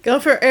that. Go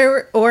for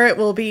or it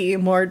will be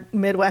more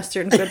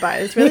Midwestern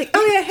goodbyes. We're like,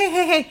 oh yeah,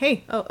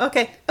 hey. Oh,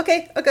 okay,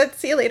 good.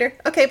 See you later.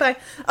 Okay, bye.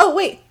 Oh,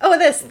 wait. Oh,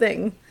 this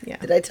thing. Yeah.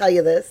 Did I tell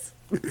you this?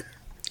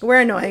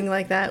 We're annoying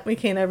like that. We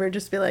can't ever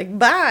just be like,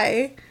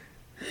 bye.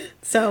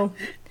 So,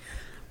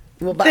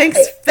 well, bye.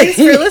 Thanks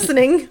for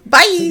listening.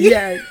 Bye.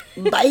 Yeah,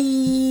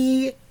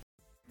 bye.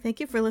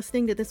 Thank you for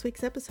listening to this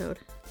week's episode.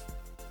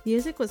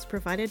 Music was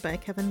provided by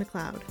Kevin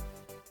MacLeod.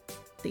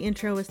 The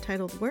intro was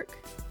titled Work,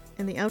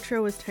 and the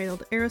outro was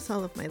titled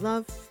Aerosol of My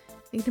Love,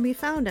 and can be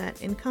found at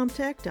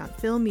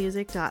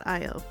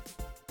incomptech.filmmusic.io.